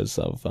entirely because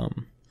of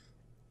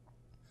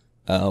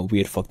we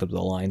had fucked up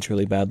the lines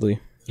really badly.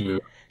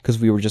 Because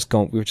we were just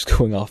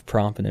going off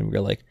prompt, and then we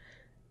were like,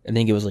 I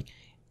think it was like,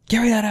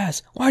 "Give me that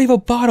ass! Why do you have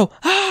a bottle?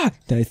 Ah!"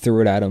 Then I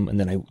threw it at him, and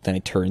then I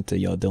turned to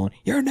yell at Dylan,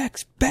 "You're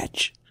next,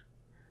 bitch!"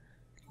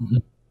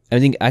 I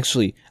think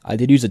actually I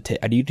did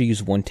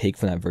use one take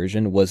from that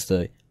version. Was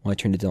when I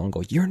turned to Dylan and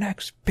go, "You're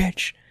next,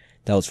 bitch."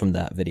 That was from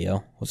that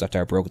video. Was after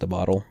I broke the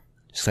bottle.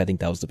 Just 'cause I think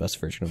that was the best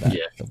version of that,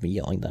 of me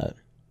yelling that.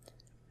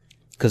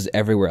 Because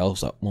everywhere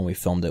else when we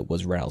filmed it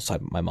was right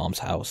outside my mom's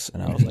house,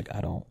 and I was like,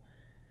 I don't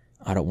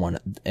want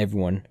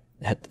everyone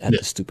at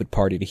the stupid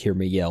party to hear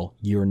me yell,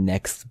 "You're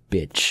next,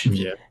 bitch,"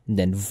 and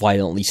then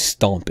violently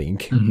stomping.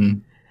 I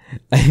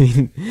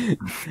mean,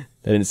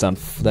 that didn't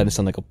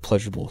sound like a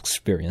pleasurable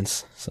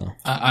experience. So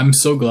I'm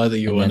so glad that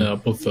you ended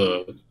up with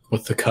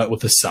the cut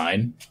with the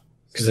sign,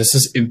 because this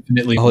is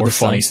infinitely more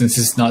funny since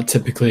it's not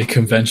typically a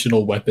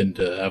conventional weapon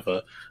to have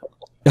a.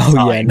 Oh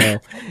sign. Yeah,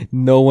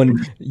 no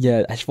one.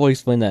 Yeah, I should probably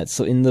explain that.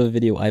 So in the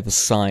video, I have a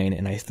sign,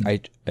 and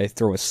I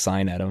throw a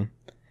sign at him,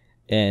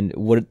 and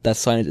what that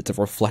sign is, it's a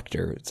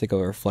reflector. It's like a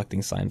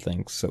reflecting sign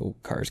thing, so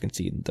cars can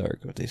see in the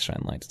dark with these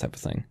shine lights type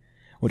of thing,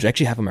 which I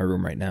actually have in my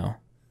room right now.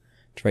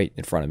 It's right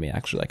in front of me,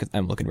 actually.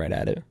 I'm looking right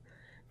at it.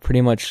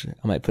 pretty much,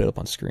 I might put it up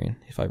on screen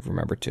if I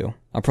remember to.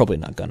 I'm probably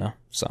not gonna.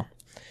 So,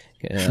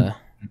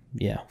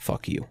 yeah,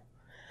 fuck you.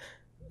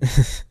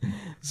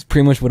 It's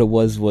pretty much what it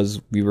was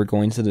we were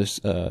going to this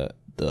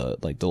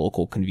the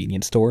local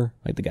convenience store,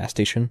 like the gas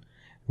station,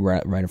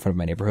 right in front of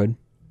my neighborhood,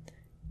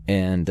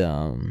 and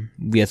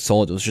we had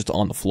saw it was just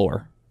on the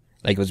floor,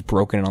 like it was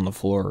broken on the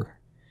floor,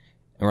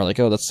 and we're like,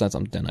 oh, that's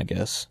something, I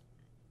guess.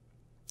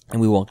 And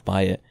we walked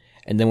by it,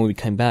 and then when we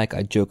came back,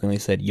 I jokingly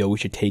said, yo, we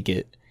should take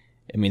it.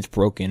 I mean, it's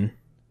broken.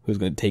 Who's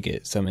gonna take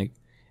it? So I'm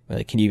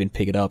like, can you even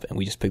pick it up? And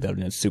we just picked it up,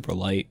 and it's super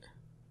light.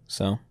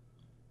 So,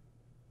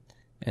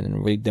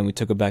 and then we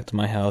took it back to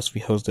my house.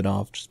 We hosed it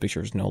off, just to make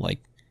sure there's no like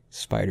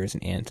spiders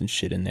and ants and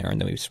shit in there.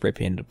 And then we spray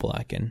painted it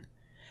black. And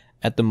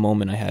at the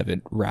moment, I have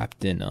it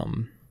wrapped in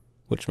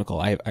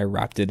whatchamacallit. I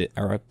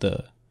wrapped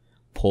the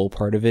pole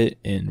part of it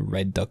in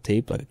red duct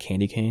tape, like a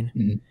candy cane.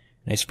 Mm-hmm.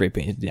 And I spray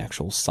painted the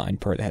actual sign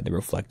part that had the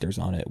reflectors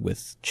on it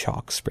with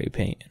chalk spray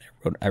paint.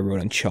 And I wrote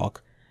on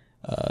chalk,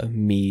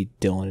 me,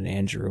 Dylan, and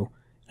Andrew.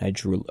 And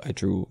I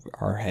drew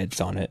our heads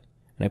on it,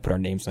 and I put our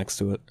names next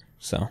to it.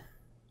 So,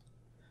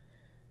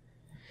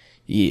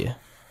 yeah,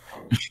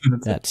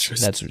 that's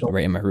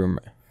right in my room.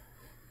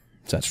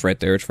 So that's right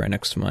there. It's right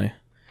next to my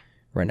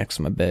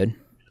bed.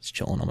 It's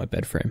chilling on my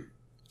bed frame.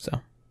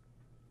 So,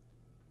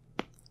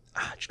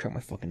 just cracked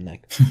my fucking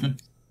neck.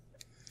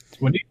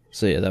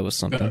 So yeah, that was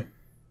something.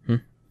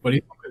 What do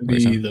you think would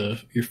be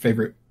your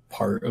favorite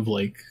part of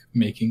like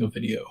making a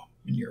video,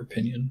 in your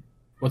opinion?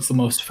 What's the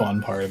most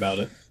fun part about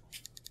it?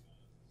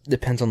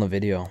 Depends on the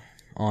video,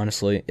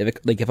 honestly.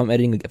 If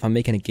I'm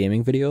making a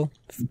gaming video,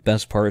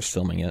 best part is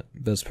filming it.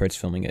 Best part's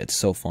filming it. It's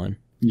so fun.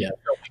 Yeah.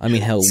 I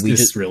mean, hell,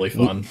 it's really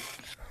fun.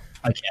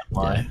 I can't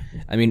lie.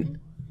 Yeah. I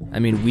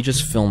mean, we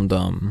just filmed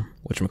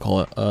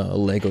whatchamacallit, a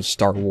Lego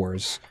Star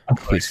Wars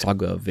Complete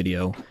Saga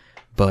video,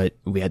 but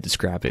we had to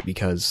scrap it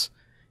because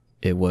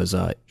it was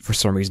for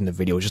some reason the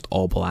video was just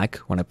all black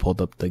when I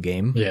pulled up the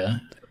game. Yeah.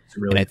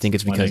 Really, and I think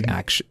it's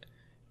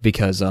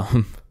because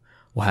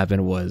what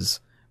happened was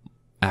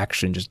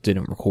Action just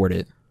didn't record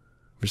it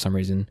for some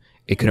reason.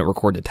 It couldn't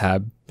record the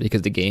tab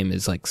because the game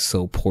is like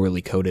so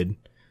poorly coded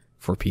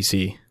for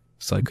PC,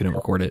 so I couldn't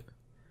record it.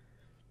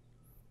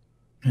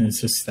 And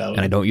it's just that. And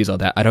I don't use all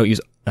that. I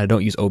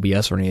don't use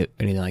OBS or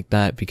anything like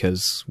that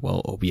because,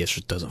 well, OBS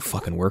just doesn't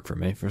fucking work for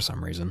me for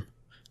some reason.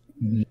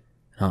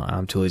 Mm-hmm.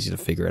 I'm too lazy to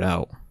figure it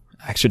out.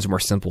 Actually, it's more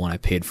simple when I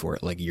paid for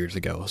it like years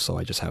ago, so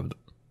I just have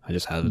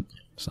it.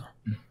 So,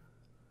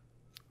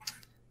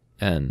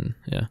 and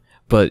yeah,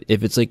 but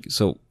if it's like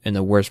so, and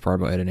the worst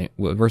part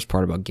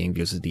about game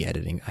videos is the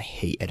editing. I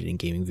hate editing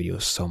gaming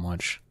videos so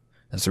much.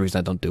 That's the reason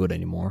I don't do it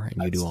anymore.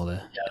 And you do all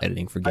the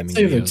editing for gaming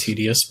videos. They're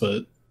tedious,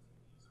 but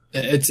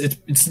it's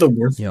the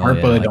worst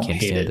part. But I don't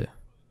hate it.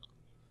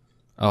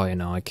 Oh yeah,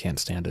 no, I can't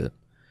stand it.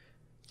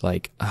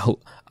 Like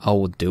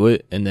I'll do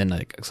it, and then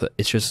like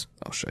it's just,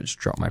 oh, should I just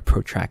drop my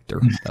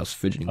protractor? I was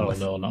fidgeting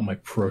with. Oh no, not my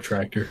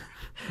protractor.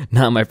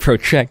 Not my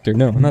protractor.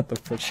 No, not the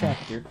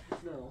protractor.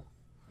 No.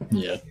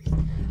 Yeah.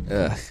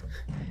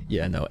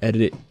 Yeah. No.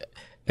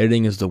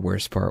 Editing is the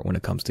worst part when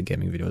it comes to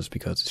gaming videos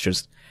because it's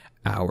just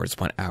hours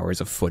upon hours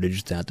of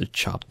footage that I have to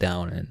chop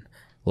down and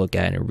look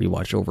at and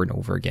rewatch over and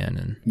over again.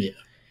 And yeah.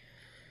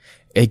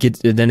 It gets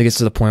to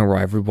the point where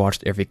I've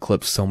rewatched every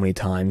clip so many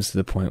times to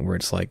the point where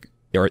it's like,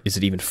 or is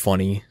it even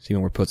funny? It's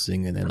even worth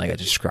posting, and then like I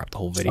just scrapped the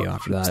whole video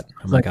after that.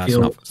 I'm like, it's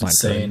not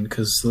insane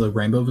because the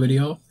Rainbow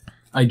video,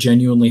 I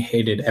genuinely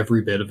hated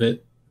every bit of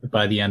it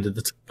by the end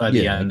that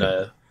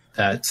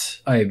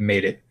I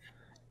made it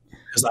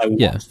because I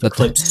watched the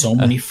clip so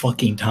many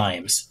fucking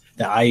times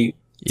that I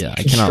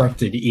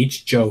constructed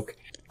each joke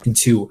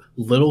into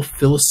little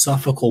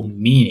philosophical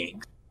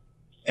meanings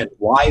and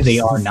why they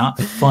are not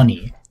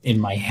funny in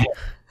my head.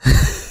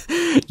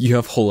 You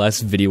have whole ass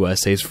video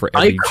essays for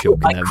every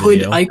joke in that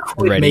video. I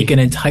could make an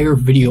entire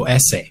video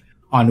essay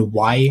on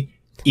why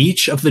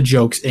each of the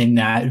jokes in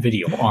that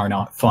video are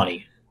not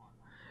funny.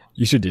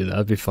 You should do that.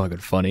 That'd be fucking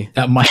funny.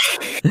 That might.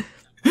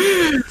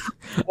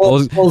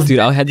 well, dude,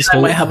 I had this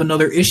whole. I might have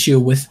another issue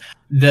with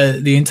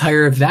the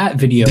entire of that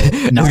video.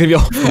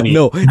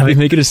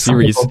 Make it a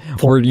series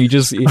where you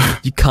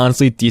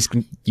constantly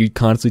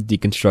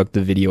deconstruct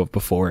the video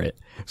before it.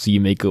 So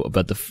you make it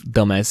about the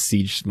dumbass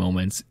siege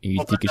moments, and you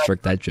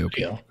deconstruct that joke,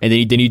 and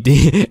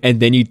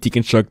then you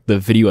deconstruct the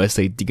video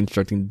essay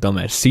deconstructing the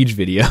dumbass siege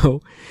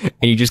video,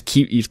 and you just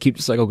keep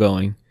the cycle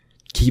going,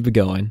 keep it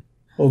going.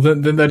 Well,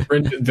 then that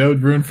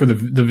would ruin for the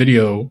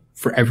video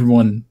for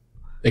everyone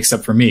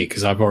except for me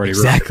because I've already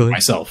ruined it for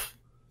myself.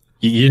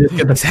 You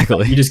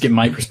just get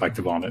my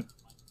perspective on it,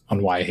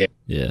 on why I hate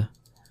it.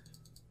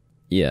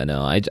 Yeah.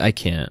 No, I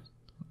can't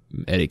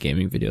edit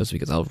gaming videos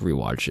because I'll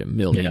rewatch it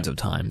millions of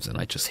times and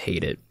I just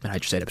hate it, and I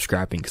just end up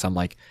scrapping because I'm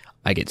like,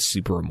 I get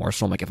super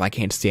remorseful. I'm like, if I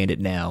can't stand it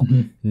now,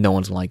 no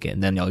one's like it,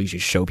 and then I'll usually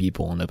show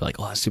people and they'll be like,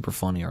 oh, that's super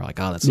funny, or like,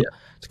 oh, that's a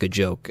good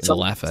joke, and they'll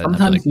laugh at it.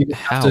 Sometimes you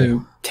have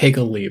to take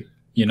a leap,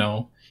 you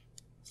know.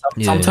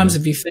 Sometimes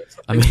if you think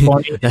something's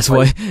funny, that's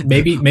why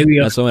maybe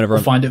that's why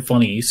I'll find it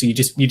funny. So you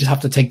just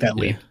have to take that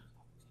leap.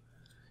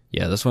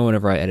 Yeah, that's why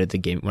whenever I edit the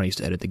game, when I used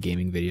to edit the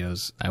gaming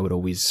videos, I would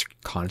always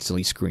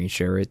constantly screen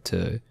share it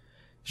to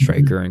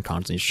Striker and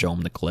constantly show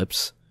him the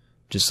clips,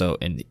 just so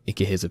and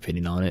get his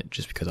opinion on it.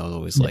 Just because I was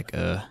always like,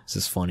 "Is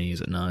this funny?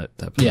 Is it not?"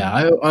 Yeah,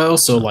 I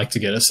also like to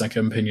get a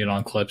second opinion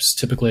on clips.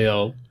 Typically,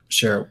 I'll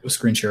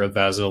screen share with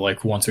Vaza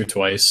like once or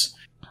twice.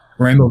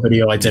 Rainbow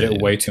Video, I did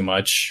it way too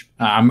much.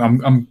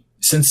 I'm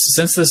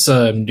since this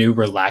new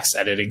relaxed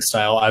editing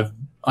style,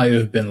 I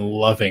have been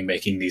loving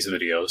making these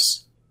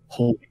videos.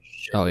 Holy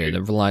shit! Oh yeah,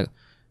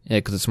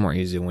 because it's more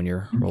easy when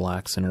you're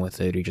relaxing with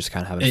it. You just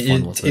kind of having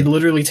fun with it. It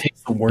literally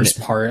takes the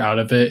worst part out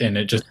of it, and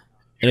it just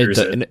it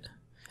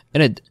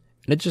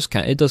just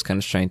kind it does kind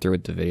of shine through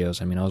with the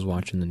videos. I mean, I was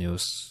watching the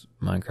newest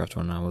Minecraft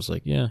one, and I was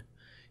like, yeah,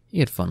 you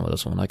had fun with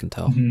this one. I can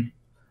tell.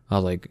 I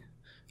was like,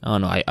 I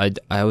don't know.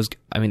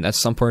 I mean, at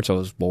some parts I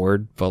was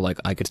bored, but like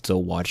I could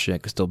still watch it. I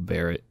could still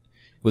bear it.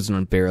 It wasn't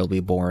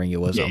unbearably boring.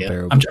 It wasn't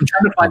unbearably. I'm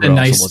trying to find a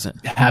nice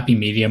happy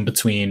medium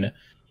between,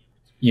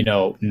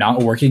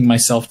 not working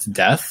myself to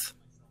death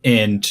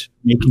and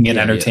making an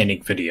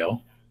entertaining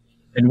video.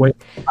 And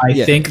I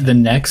think the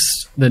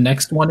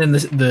next one in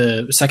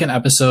the second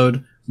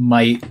episode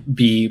might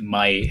be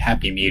my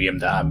happy medium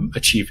that I'm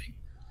achieving.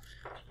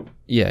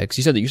 Yeah, because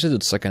you said the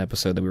second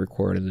episode that we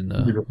recorded in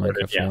the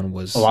Minecraft one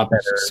was a lot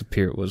better.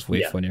 Superior, was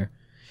way funnier.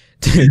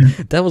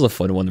 That was a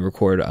fun one to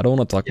record. I don't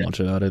want to talk much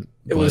about it.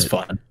 It was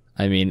fun.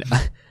 I mean,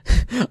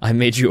 I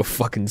made you a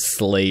fucking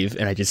slave,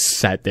 and I just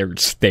sat there and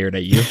stared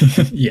at you.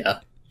 Yeah.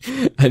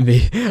 I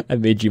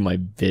made you my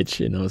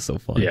bitch, and it was so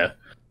fun. Yeah.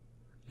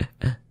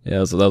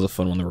 Yeah, so that was a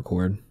fun one to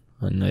record,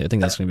 and I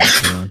think that's gonna be a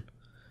fun one.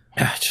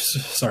 Yeah,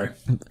 sorry.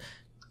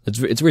 It's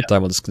weird talking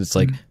about this because it's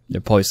like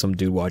there's probably some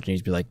dude watching.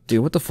 He'd be like,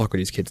 "Dude, what the fuck are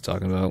these kids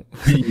talking about?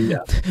 Yeah,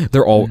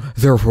 they're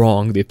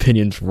wrong. The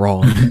opinion's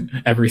wrong.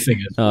 Everything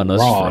is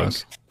wrong."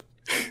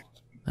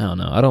 I don't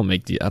know. I don't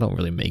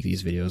really make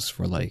these videos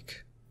for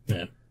like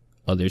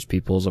others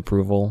people's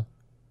approval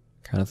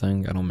kind of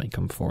thing. I don't make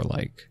them for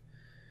like.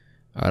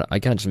 I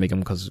kind of just make them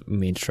because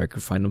me and Striker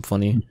find them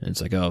funny. And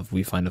it's like, oh, if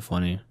we find it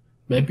funny,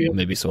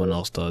 maybe someone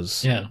else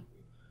does. Yeah,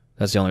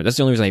 that's the only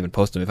reason I even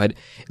post them.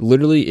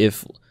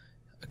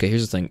 Okay,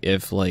 here's the thing.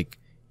 If like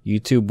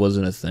YouTube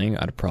wasn't a thing,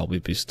 I'd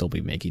probably still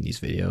be making these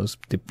videos.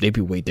 They'd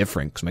be way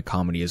different because my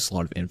comedy is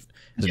has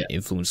been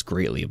influenced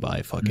greatly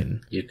by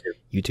fucking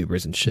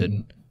YouTubers and shit,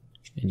 and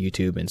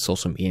YouTube and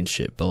social media and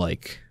shit. But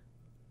like,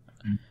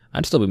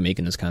 I'd still be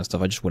making this kind of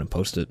stuff. I just wouldn't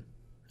post it.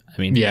 I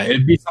mean, yeah,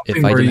 it'd be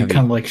something where you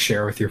kind of like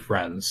share with your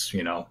friends,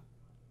 Yeah,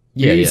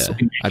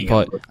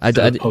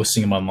 I'd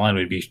posting them online.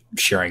 We'd be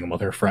sharing them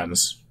with our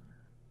friends.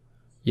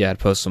 Yeah, I'd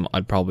post them.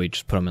 I'd probably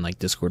just put them in like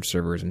Discord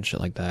servers and shit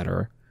like that,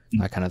 or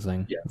that kind of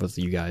thing with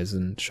you guys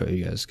and show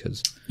you guys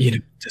because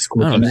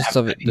Discord. This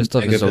stuff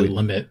is always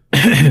limit.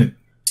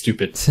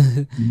 Stupid.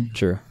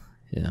 True.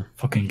 Yeah.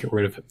 Fucking get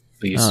rid of it,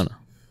 please. I don't know.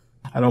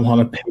 I don't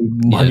want to pay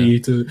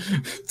money to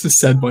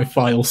send my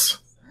files.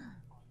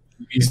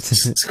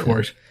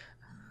 Discord.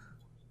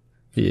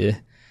 Yeah.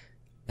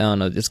 I don't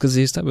know. It's because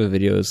these type of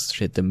videos,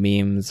 shit, the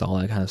memes, all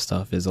that kind of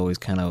stuff is always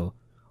kind of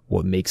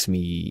what makes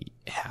me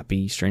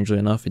happy, strangely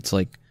enough. It's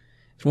like,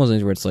 it's one of those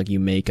things where it's like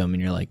you make them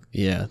and you're like,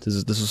 yeah, this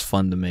is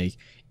fun to make.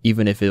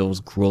 Even if it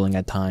was grueling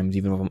at times,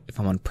 even if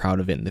I'm unproud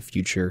of it in the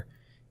future,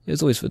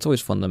 it's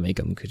always fun to make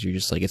them because you're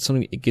just like, it's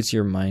something, it gets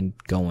your mind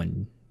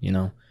going,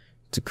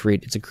 It's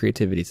a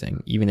creativity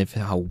thing, even if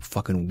how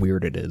fucking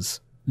weird it is.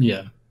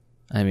 Yeah.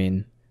 I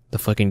mean, my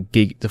fucking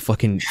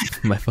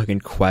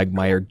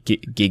Quagmire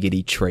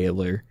Giggity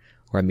trailer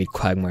where I made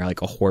Quagmire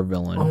like a horror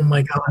villain. Oh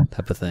my god.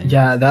 Type of thing.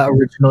 Yeah, that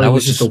originally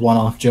was just a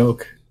one-off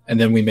joke, and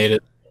then we made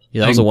it.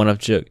 Yeah, that was a one-off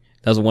joke.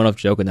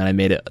 And then I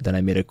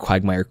made a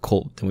Quagmire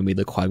cult. Then we made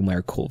the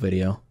Quagmire cult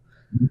video,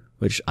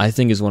 which I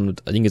think is one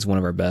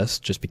of our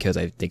best, just because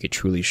I think it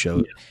truly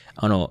showed. Yeah.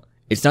 I don't know.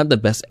 It's not the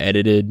best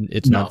edited.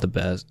 It's not the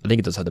best. I think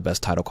it does have the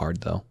best title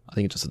card though. I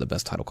think it just has the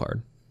best title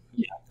card.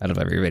 Yeah. Out of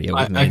every video.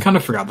 I kind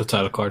of forgot the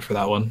title card for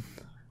that one.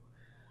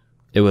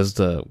 It was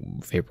the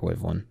Vaporwave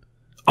one.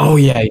 Oh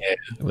yeah.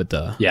 With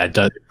the it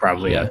does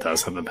probably it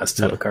does have the best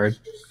title card.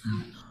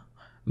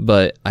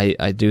 But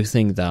I do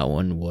think that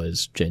one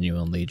was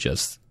genuinely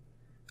just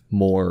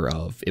more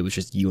of, it was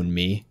just you and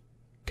me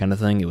kind of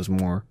thing. It was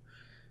more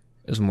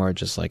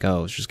just like,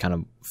 oh, it's just kind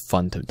of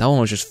fun that one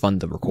was just fun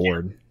to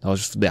record. Yeah. That was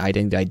just the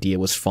idea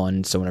was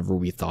fun. So whenever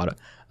I thought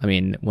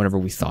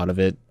of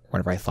it,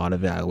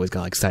 I always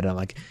got excited. I'm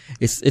like,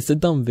 it's a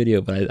dumb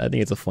video, but I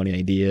think it's a funny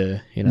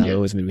idea. It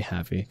always made me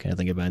happy. Kind of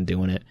think about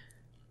doing it.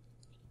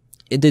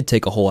 It did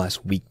take a whole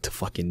ass week to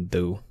fucking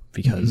do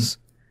because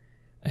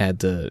I had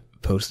to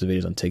post the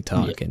videos on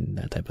TikTok and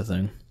that type of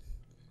thing.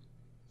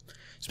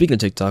 Speaking of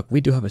TikTok, we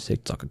do have a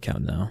TikTok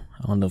account now.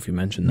 I don't know if you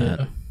mentioned that.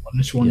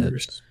 One-Inch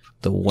Wonders.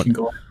 The One-Inch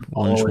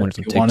Wonders on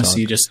TikTok. Want to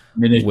see just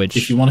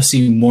if you want to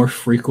see more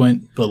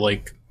frequent but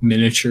like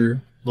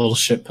miniature little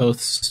shit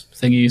posts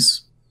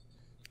thingies.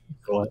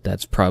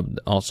 That's probably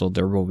also,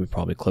 there will be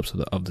probably clips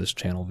of this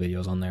channel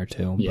videos on there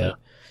too. Yeah.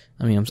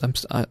 But, I mean,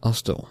 I'll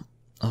still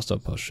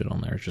post shit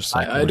on there. It's just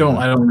like I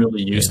don't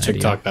really use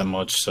TikTok that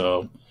much,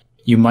 so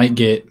you might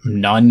get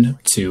none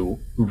to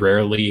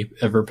rarely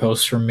ever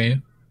post from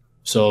me.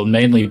 So it'll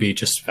mainly be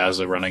just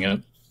Fazla running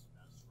it.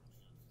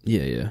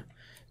 Yeah.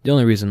 The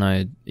only reason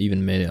I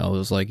even made it, I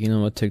was like, you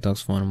know what,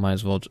 TikTok's fun. Might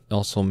as well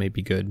also may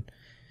be good.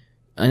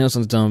 I know it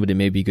sounds dumb, but it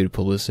may be good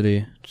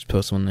publicity. Just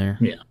post one there.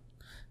 Yeah.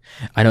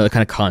 I know it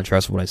kind of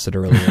contrasts with what I said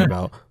earlier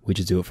about we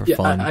just do it for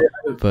fun.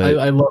 But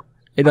I love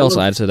it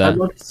also adds to that. I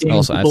love seeing It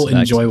also adds people to that.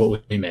 enjoy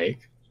what we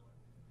make.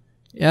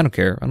 Yeah, I don't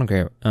care. I don't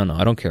care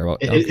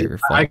if you're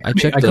fun. I I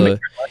checked could the make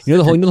you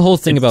know the whole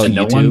thing it's about to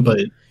no YouTube. one, but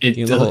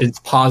it's it's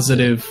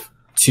positive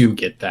to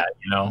get that,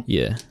 you know.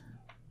 Yeah.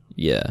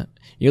 You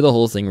know the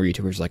whole thing where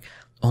YouTubers like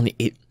only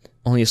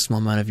a small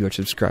amount of you are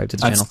subscribed to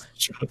the channel.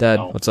 Dad,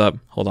 what's up?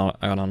 Hold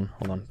on,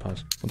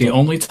 pause. The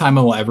only time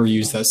I will ever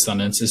use that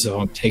sentence is if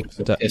I'm taking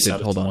the piss dude, out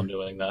of hold someone on.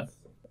 doing that.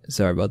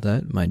 Sorry about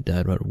that. My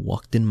dad had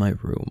walked in my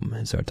room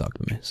and started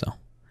talking to me, so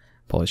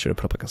probably should have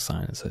put up like a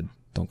sign that said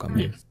 "Don't come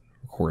in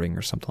recording"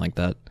 or something like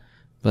that.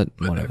 But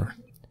whatever.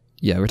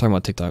 Yeah, we're talking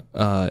about TikTok.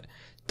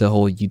 The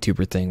whole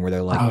YouTuber thing where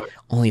they're like,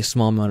 only a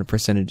small amount of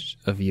percentage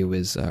of you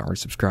are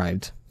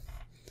subscribed.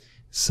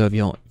 So if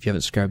you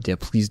haven't subscribed yet,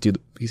 please hit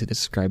the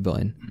subscribe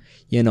button.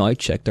 Yeah, no, I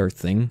checked our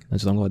thing.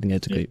 That's long. I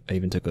think I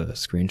even took a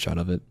screenshot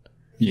of it.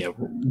 Yeah.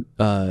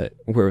 Where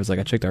it was like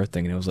I checked our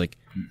thing and it was like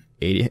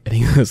 80. I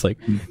think it was like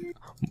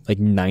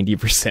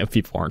 90% of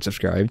people aren't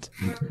subscribed.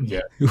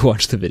 Yeah. Who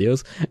watch the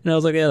videos, and I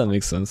was like, yeah, that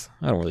makes sense.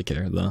 I don't really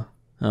care though.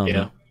 I don't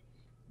know.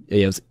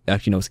 Yeah, it was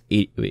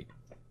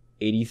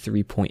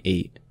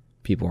 83.8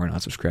 people are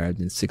not subscribed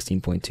and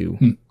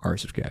 16.2 are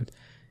subscribed.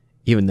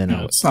 Even then,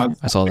 I saw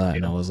that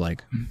and I was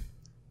like,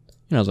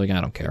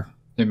 I don't care.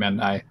 Hey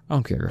man, I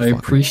don't care. I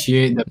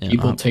appreciate that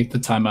people take the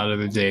time out of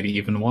their day to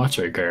even watch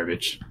our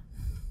garbage.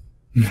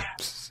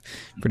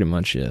 Pretty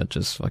much, yeah.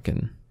 Just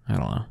fucking, I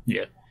don't know.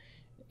 Yeah.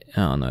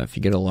 I don't know. If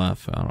you get a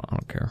laugh, I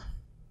don't care.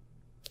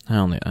 I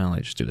only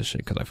just do this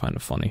shit because I find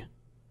it funny.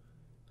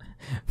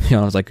 To be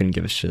honest, I couldn't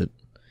give a shit.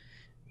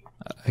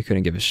 I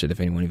couldn't give a shit if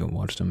anyone even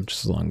watched them,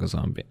 just as long as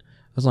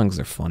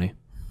they're funny.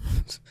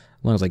 As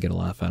long as I get a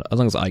laugh out. As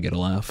long as I get a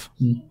laugh.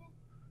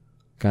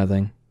 Kind of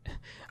thing.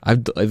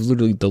 I've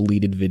literally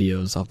deleted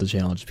videos off the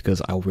channel just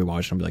because I'll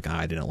rewatch them and be like,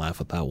 I didn't laugh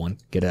at that one.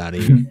 Get it out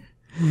of here.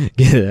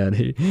 Get it out of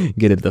here.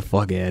 Get it the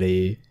fuck out of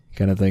here.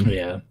 Kind of thing.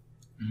 Yeah.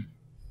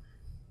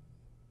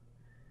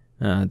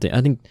 I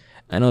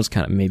know it's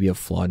kind of maybe a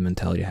flawed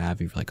mentality to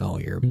have. If you're like, oh,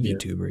 you're a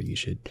YouTuber, you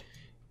should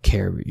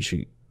care, you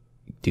should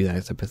do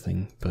that type of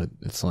thing. But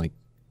it's like,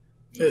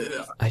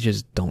 I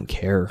just don't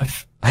care.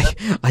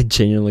 I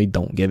genuinely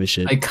don't give a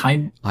shit.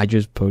 I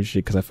just post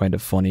shit because I find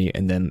it funny,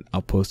 and then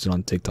I'll post it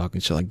on TikTok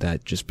and shit like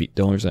that. The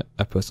only reason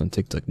I post on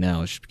TikTok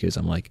now is just because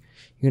I'm like,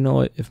 you know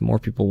what? If more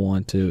people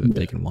want to,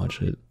 they can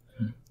watch it.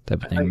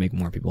 Type of thing, make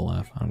more people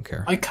laugh. I don't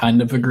care. I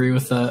kind of agree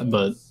with that,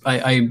 but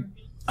I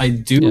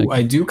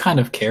do kind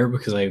of care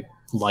because I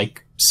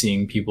like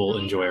seeing people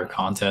enjoy our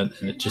content,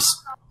 and it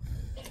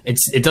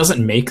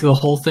doesn't make the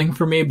whole thing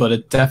for me, but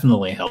it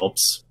definitely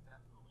helps.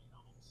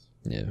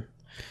 Yeah.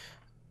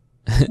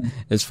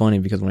 It's funny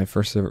because when I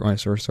first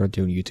started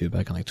doing YouTube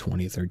back in like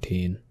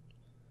 2013,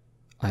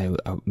 I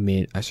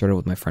started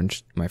with my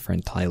friend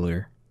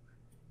Tyler,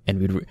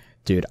 and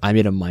I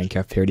made a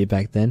Minecraft parody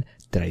back then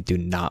that I do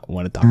not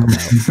want to talk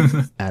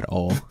about at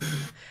all.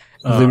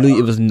 Literally,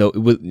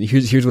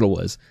 here's what it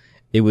was.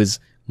 It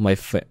was my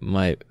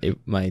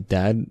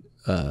dad.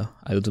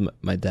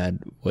 My dad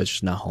was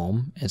just not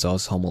home, and so I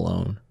was home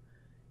alone.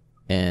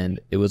 And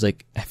it was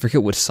like, I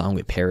forget what song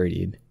we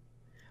parodied,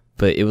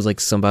 but it was like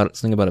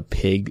something about a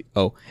pig.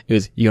 Oh, it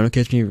was "You Gonna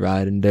Catch Me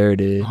Riding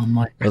Dirty." Oh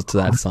my! It was to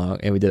that song,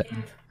 and we did it.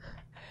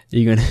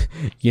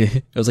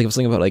 It was like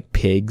something about like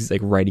pigs,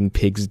 like riding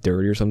pigs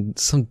dirty or some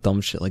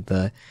dumb shit like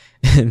that.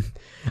 And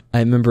I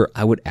remember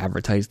I would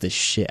advertise the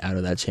shit out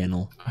of that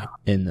channel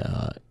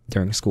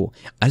during school.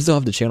 I still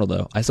have the channel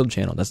though.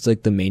 That's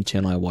like the main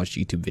channel I watch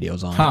YouTube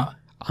videos on.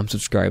 I'm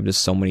subscribed to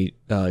so many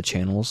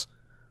channels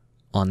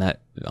on that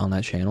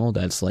channel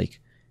that's like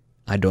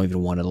I don't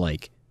even want to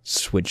like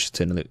switch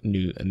to a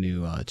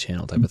new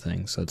channel type of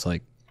thing. So it's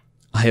like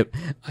I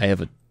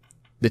have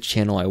the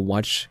channel I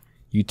watch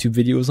YouTube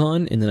videos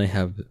on, and then I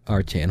have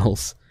our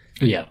channels.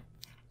 Yeah.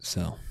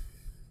 So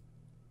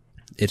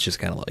it's just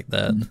kind of like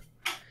that.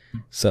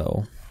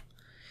 So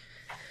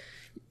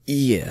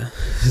yeah.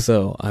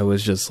 So I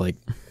was just like,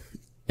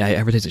 I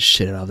advertised the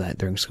shit out of that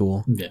during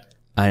school. Yeah.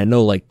 I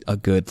know like a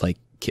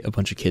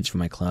bunch of kids from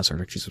my class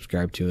are actually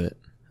subscribed to it.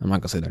 I'm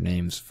not gonna say their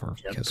names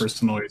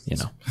personal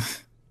reasons.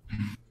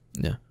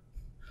 Yeah.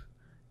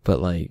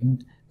 But like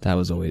I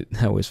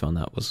always found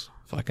that was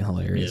fucking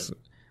hilarious.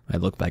 Yeah. I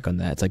look back on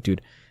that, it's like,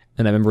 dude.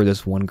 And I remember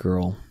this one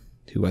girl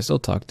who I still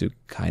talk to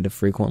kind of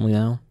frequently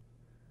now.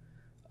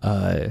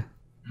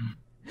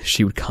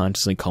 She would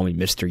constantly call me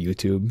Mr.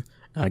 YouTube.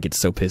 I'd get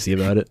so pissy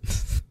about it.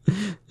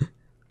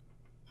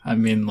 I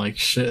mean, like,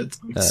 shit,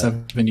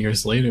 7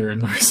 years later,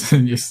 and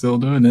you're still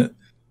doing it.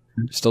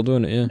 Still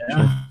doing it, yeah. Yeah.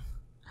 Sure.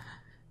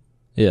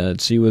 Yeah,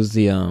 she was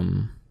the, I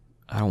don't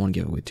want to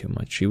give away too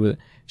much.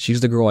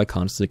 She's the girl I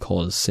constantly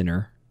call a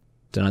sinner.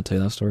 Did I tell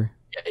you that story?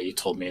 Yeah, you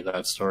told me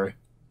that story.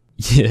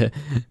 Yeah,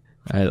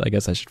 I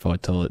guess I should probably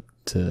tell it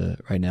to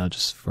right now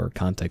just for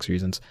context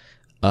reasons.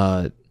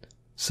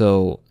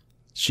 So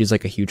she's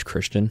like a huge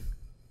Christian,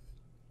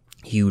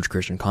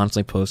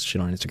 constantly posts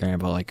shit on Instagram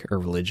about like her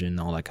religion and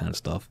all that kind of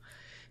stuff.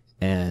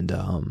 And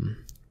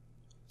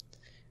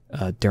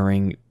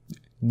during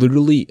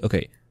literally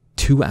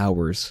 2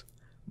 hours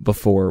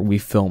before we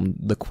filmed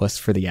the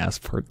Quest for the Ass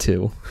Part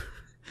 2,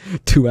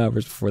 2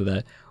 hours before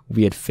that,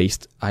 we had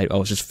I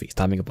was just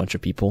FaceTiming a bunch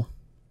of people,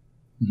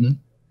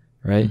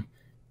 right? Mm-hmm.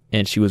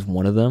 And she was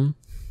one of them.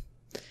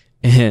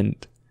 And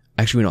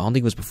actually, no, I don't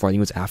think it was before. I think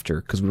it was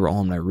after, because we were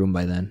all in my room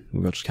by then. We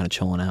were just kind of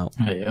chilling out.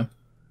 Oh, yeah.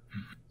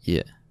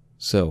 Yeah.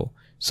 So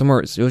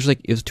it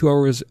was 2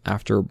 hours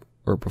after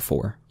or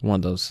before, one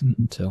of those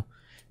two.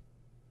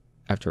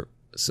 After,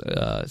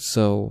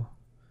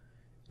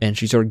 and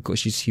she's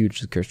huge,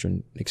 she's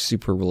Christian, like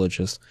super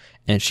religious,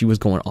 and she was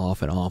going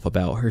off and off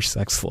about her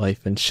sex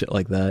life and shit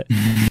like that.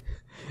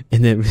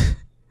 And then,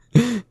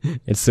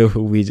 and so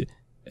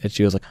and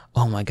she was like,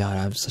 "Oh my god,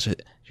 I'm such a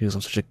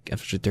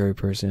dirty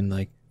person,"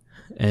 like,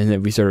 and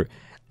then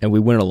we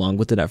went along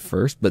with it at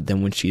first, but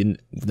then then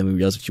we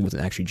realized that she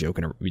wasn't actually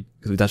joking,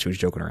 because we thought she was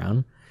joking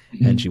around,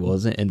 and she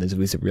wasn't, and then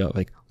we said,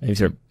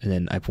 and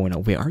then I point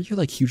out, "Wait, aren't you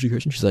like hugely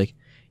Christian?" She's like,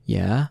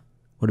 "Yeah.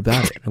 What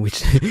about it?"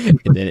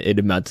 And then it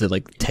amounted to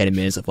like 10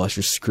 minutes of us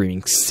just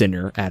screaming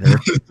 "sinner" at her.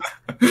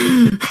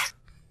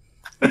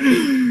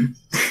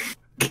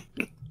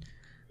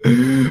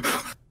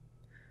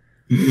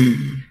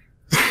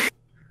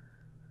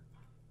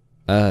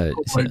 Oh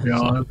my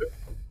god.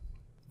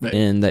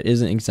 And that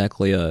isn't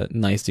exactly a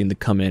nice thing to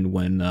come in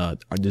when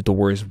the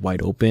door is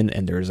wide open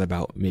and there's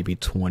about maybe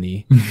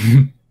 20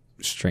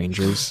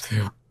 strangers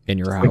in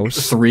your house. Like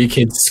 3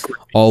 kids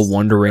all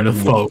wondering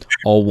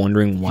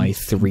why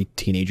 3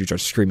 teenagers are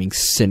screaming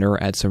 "sinner"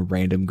 at some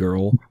random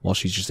girl while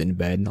she's just in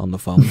bed on the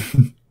phone.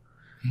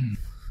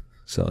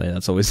 So yeah,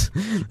 that's always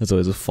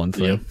a fun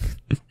thing.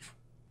 Yep.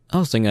 I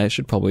was thinking I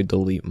should probably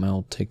delete my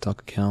old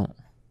TikTok account,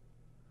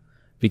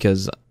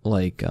 because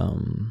like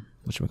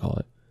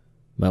whatchamacallit,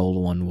 my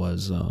old one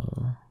was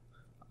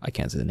I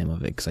can't say the name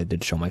of it because I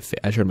did show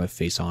I showed my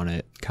face on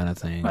it, kind of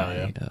thing.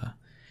 Oh, yeah.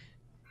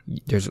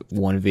 There's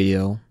one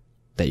video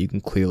that you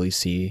can clearly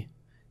see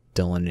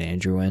Dylan and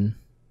Andrew in.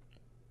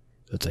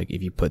 It's like,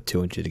 if you put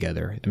 2 and 2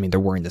 together, I mean,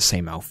 they're wearing the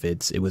same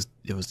outfits. It was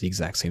the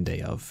exact same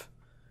day of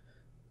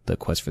the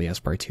Quest for the S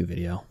Part 2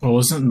 video. Well,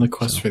 wasn't the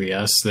Quest for the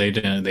S? They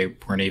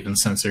weren't even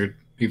censored.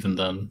 Even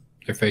then,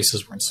 their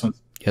faces weren't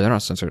censored. Yeah, they're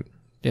not censored.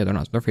 Yeah, they're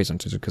not. Their face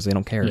aren't censored because they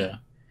don't care. Yeah.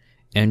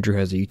 Andrew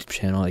has a YouTube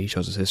channel that he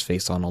shows us his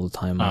face on all the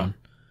time. On.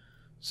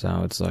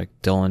 So it's like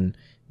Dylan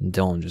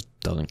just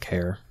doesn't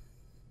care.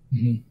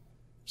 Mm-hmm.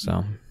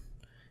 So,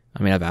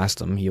 I mean, I've asked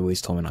him. He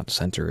always told me not to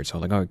censor it. So I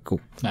was like, "Oh,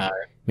 cool." Nah. I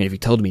mean, if he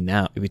told me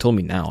now,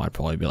 I'd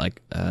probably be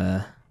like,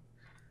 I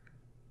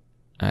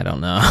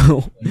don't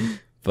know.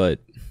 But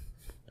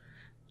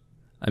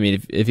I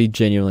mean, if he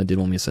genuinely did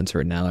want me to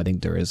censor it now, I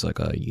think there is like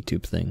a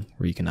YouTube thing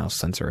where you can now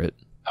censor it.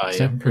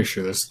 Yeah, I'm pretty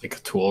sure there's like a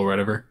tool or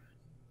whatever.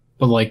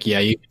 But like, yeah,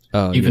 if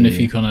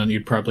you couldn't,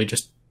 you'd probably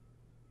just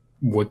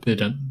whip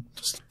it and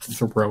just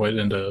throw it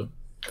into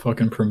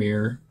fucking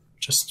Premiere.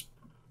 Just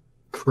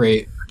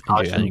create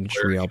a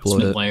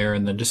layer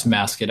and then just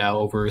mask it out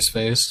over his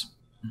face.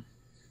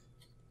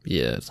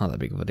 Yeah, it's not that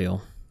big of a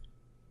deal.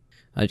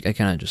 I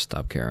kind of just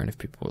stopped caring if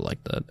people were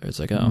like that. It's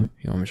like, oh,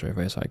 you want me to show your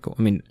face? Cool.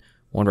 I mean,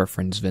 one of our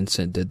friends,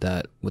 Vincent, did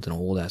that with an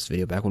old ass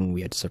video back when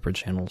we had separate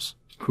channels.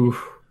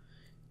 Oof.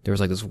 There was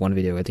like this one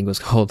video, I think it was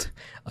called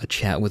 "A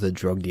Chat with a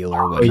Drug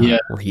Dealer" or whatnot,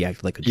 where he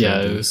acted like a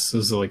drug dealer. It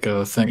was like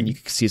a thing. And you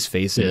could see his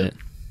face in it,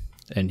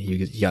 and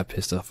he got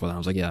pissed off with it. I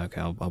was like, yeah, okay,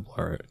 I'll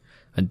blur it.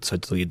 And so I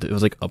deleted it. It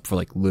was like up for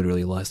like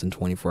literally less than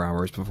 24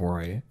 hours before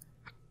I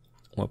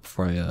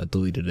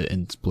deleted it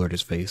and blurred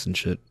his face and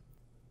shit.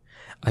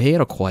 I hate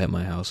how quiet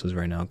my house is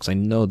right now because I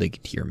know they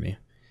can hear me.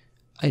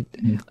 I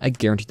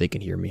guarantee they can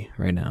hear me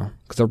right now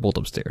because they're both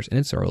upstairs and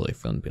it's early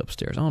for them to be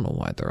upstairs. I don't know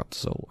why they're up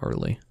so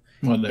early.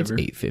 Whatever.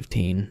 It's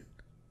 8:15.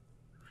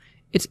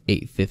 It's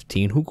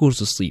 8:15. Who goes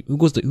to sleep?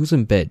 Who's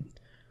in bed?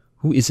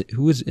 Who is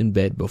in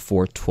bed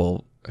before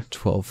 12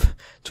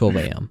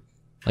 a.m.?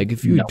 Like,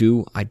 if you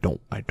do, I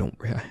don't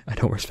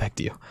respect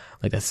you.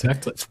 Like,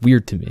 that's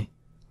weird to me.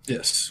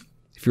 Yes.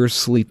 If you're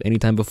asleep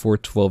anytime before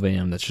 12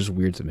 a.m., that's just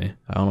weird to me.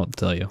 I don't know what to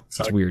tell you.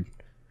 It's weird.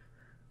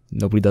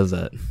 Nobody does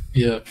that.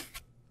 Yeah.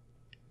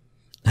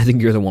 I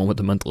think you're the one with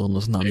the mental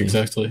illness, not me.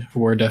 Exactly.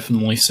 We're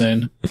definitely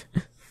sane.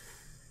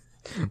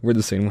 We're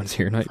the same ones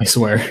here, not you. I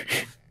swear.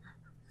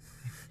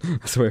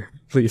 I swear.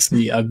 Please.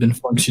 See, I've been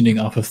functioning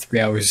off of 3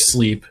 hours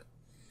sleep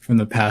from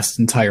the past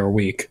entire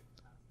week.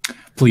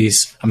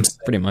 Please. I'm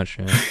pretty much,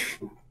 yeah.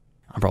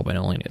 I'm probably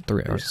only need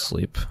 3 hours of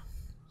sleep.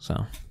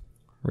 So,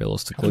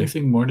 realistically.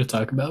 Anything more to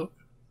talk about?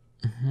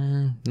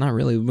 Not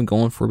really. We've been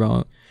going for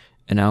about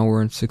an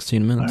hour and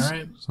 16 minutes. All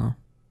right. So,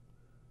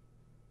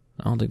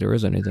 I don't think there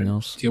is anything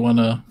else. Do you want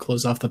to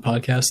close off the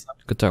podcast?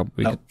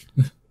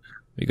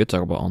 We could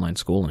talk about online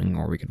schooling,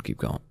 or we could keep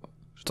going.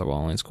 Should we talk about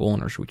online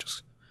schooling, or should we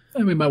just...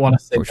 And we might want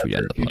to save that for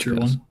a future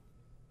one.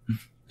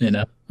 you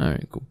know. All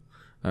right, cool.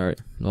 All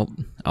right. Well,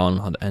 I don't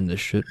know how to end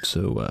this shit,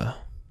 so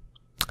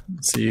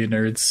See you,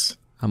 nerds.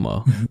 I'm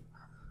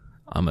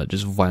gonna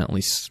just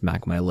violently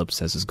smack my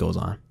lips as this goes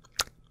on.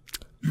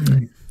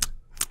 If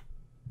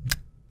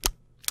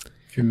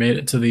you made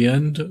it to the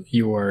end,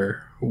 you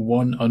are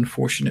one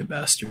unfortunate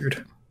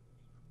bastard.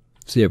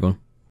 See you, everyone.